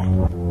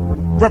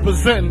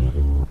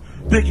 representing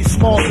Biggie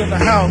Smalls in the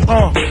house,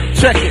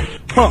 check it,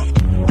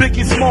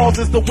 Biggie Smalls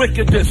is the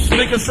wickedest.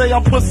 Niggas say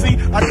I'm pussy,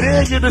 I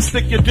dare you to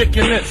stick your dick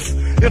in this.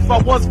 If I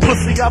was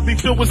pussy, I'd be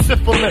filled with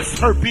syphilis,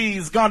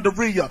 herpes,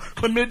 gonorrhea,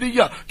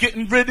 chlamydia,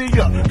 getting rid of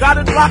ya. Got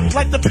it locked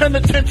like the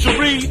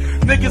penitentiary.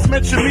 Niggas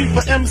mention me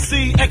for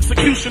MC,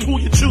 execution, who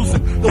you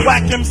choosing? The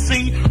whack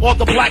MC or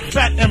the black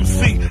fat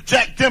MC?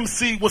 Jack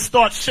Dempsey will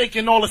start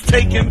shaking, all it's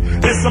taking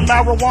is some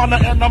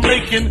marijuana and I'm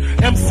making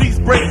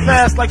MCs break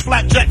fast like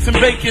flapjacks and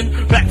bacon.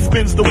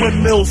 Backspins the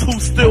windmills,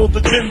 who's still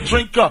the gin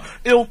drinker?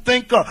 Ill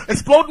thinker,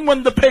 exploding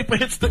when the paper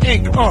hits the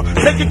ink.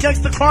 Take it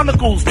Gangsta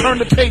Chronicles, turn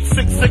to page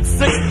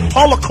 666.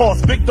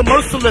 Holocaust, Big the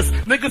Merciless.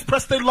 Niggas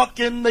press their luck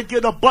in, they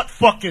get a butt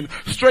fucking.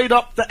 Straight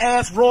up the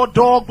ass, raw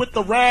dog with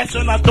the rash,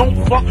 and I don't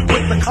fuck with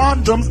the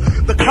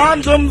condoms. The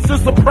condoms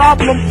is the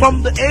problem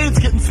from the AIDS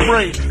getting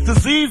sprayed.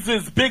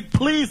 Diseases, big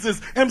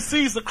pleases,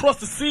 MCs across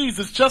the seas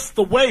is just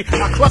the way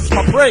I clutch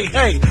my prey.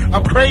 Hey,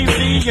 I'm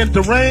crazy and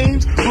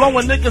deranged,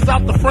 blowing niggas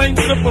out the frame,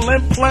 simple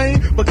and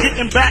plain, but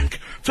getting back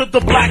to the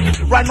black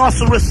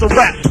rhinoceros of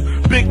rap.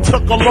 Big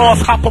took a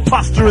loss, how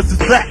preposterous is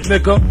that,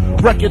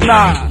 nigga?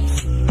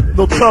 Recognize.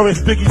 Notorious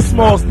Biggie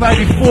Smalls,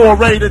 94,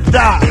 ready to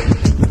die.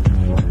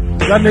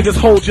 Y'all niggas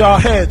hold y'all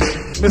heads.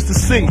 Mr.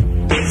 C,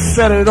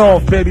 set it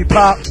off, baby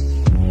pop.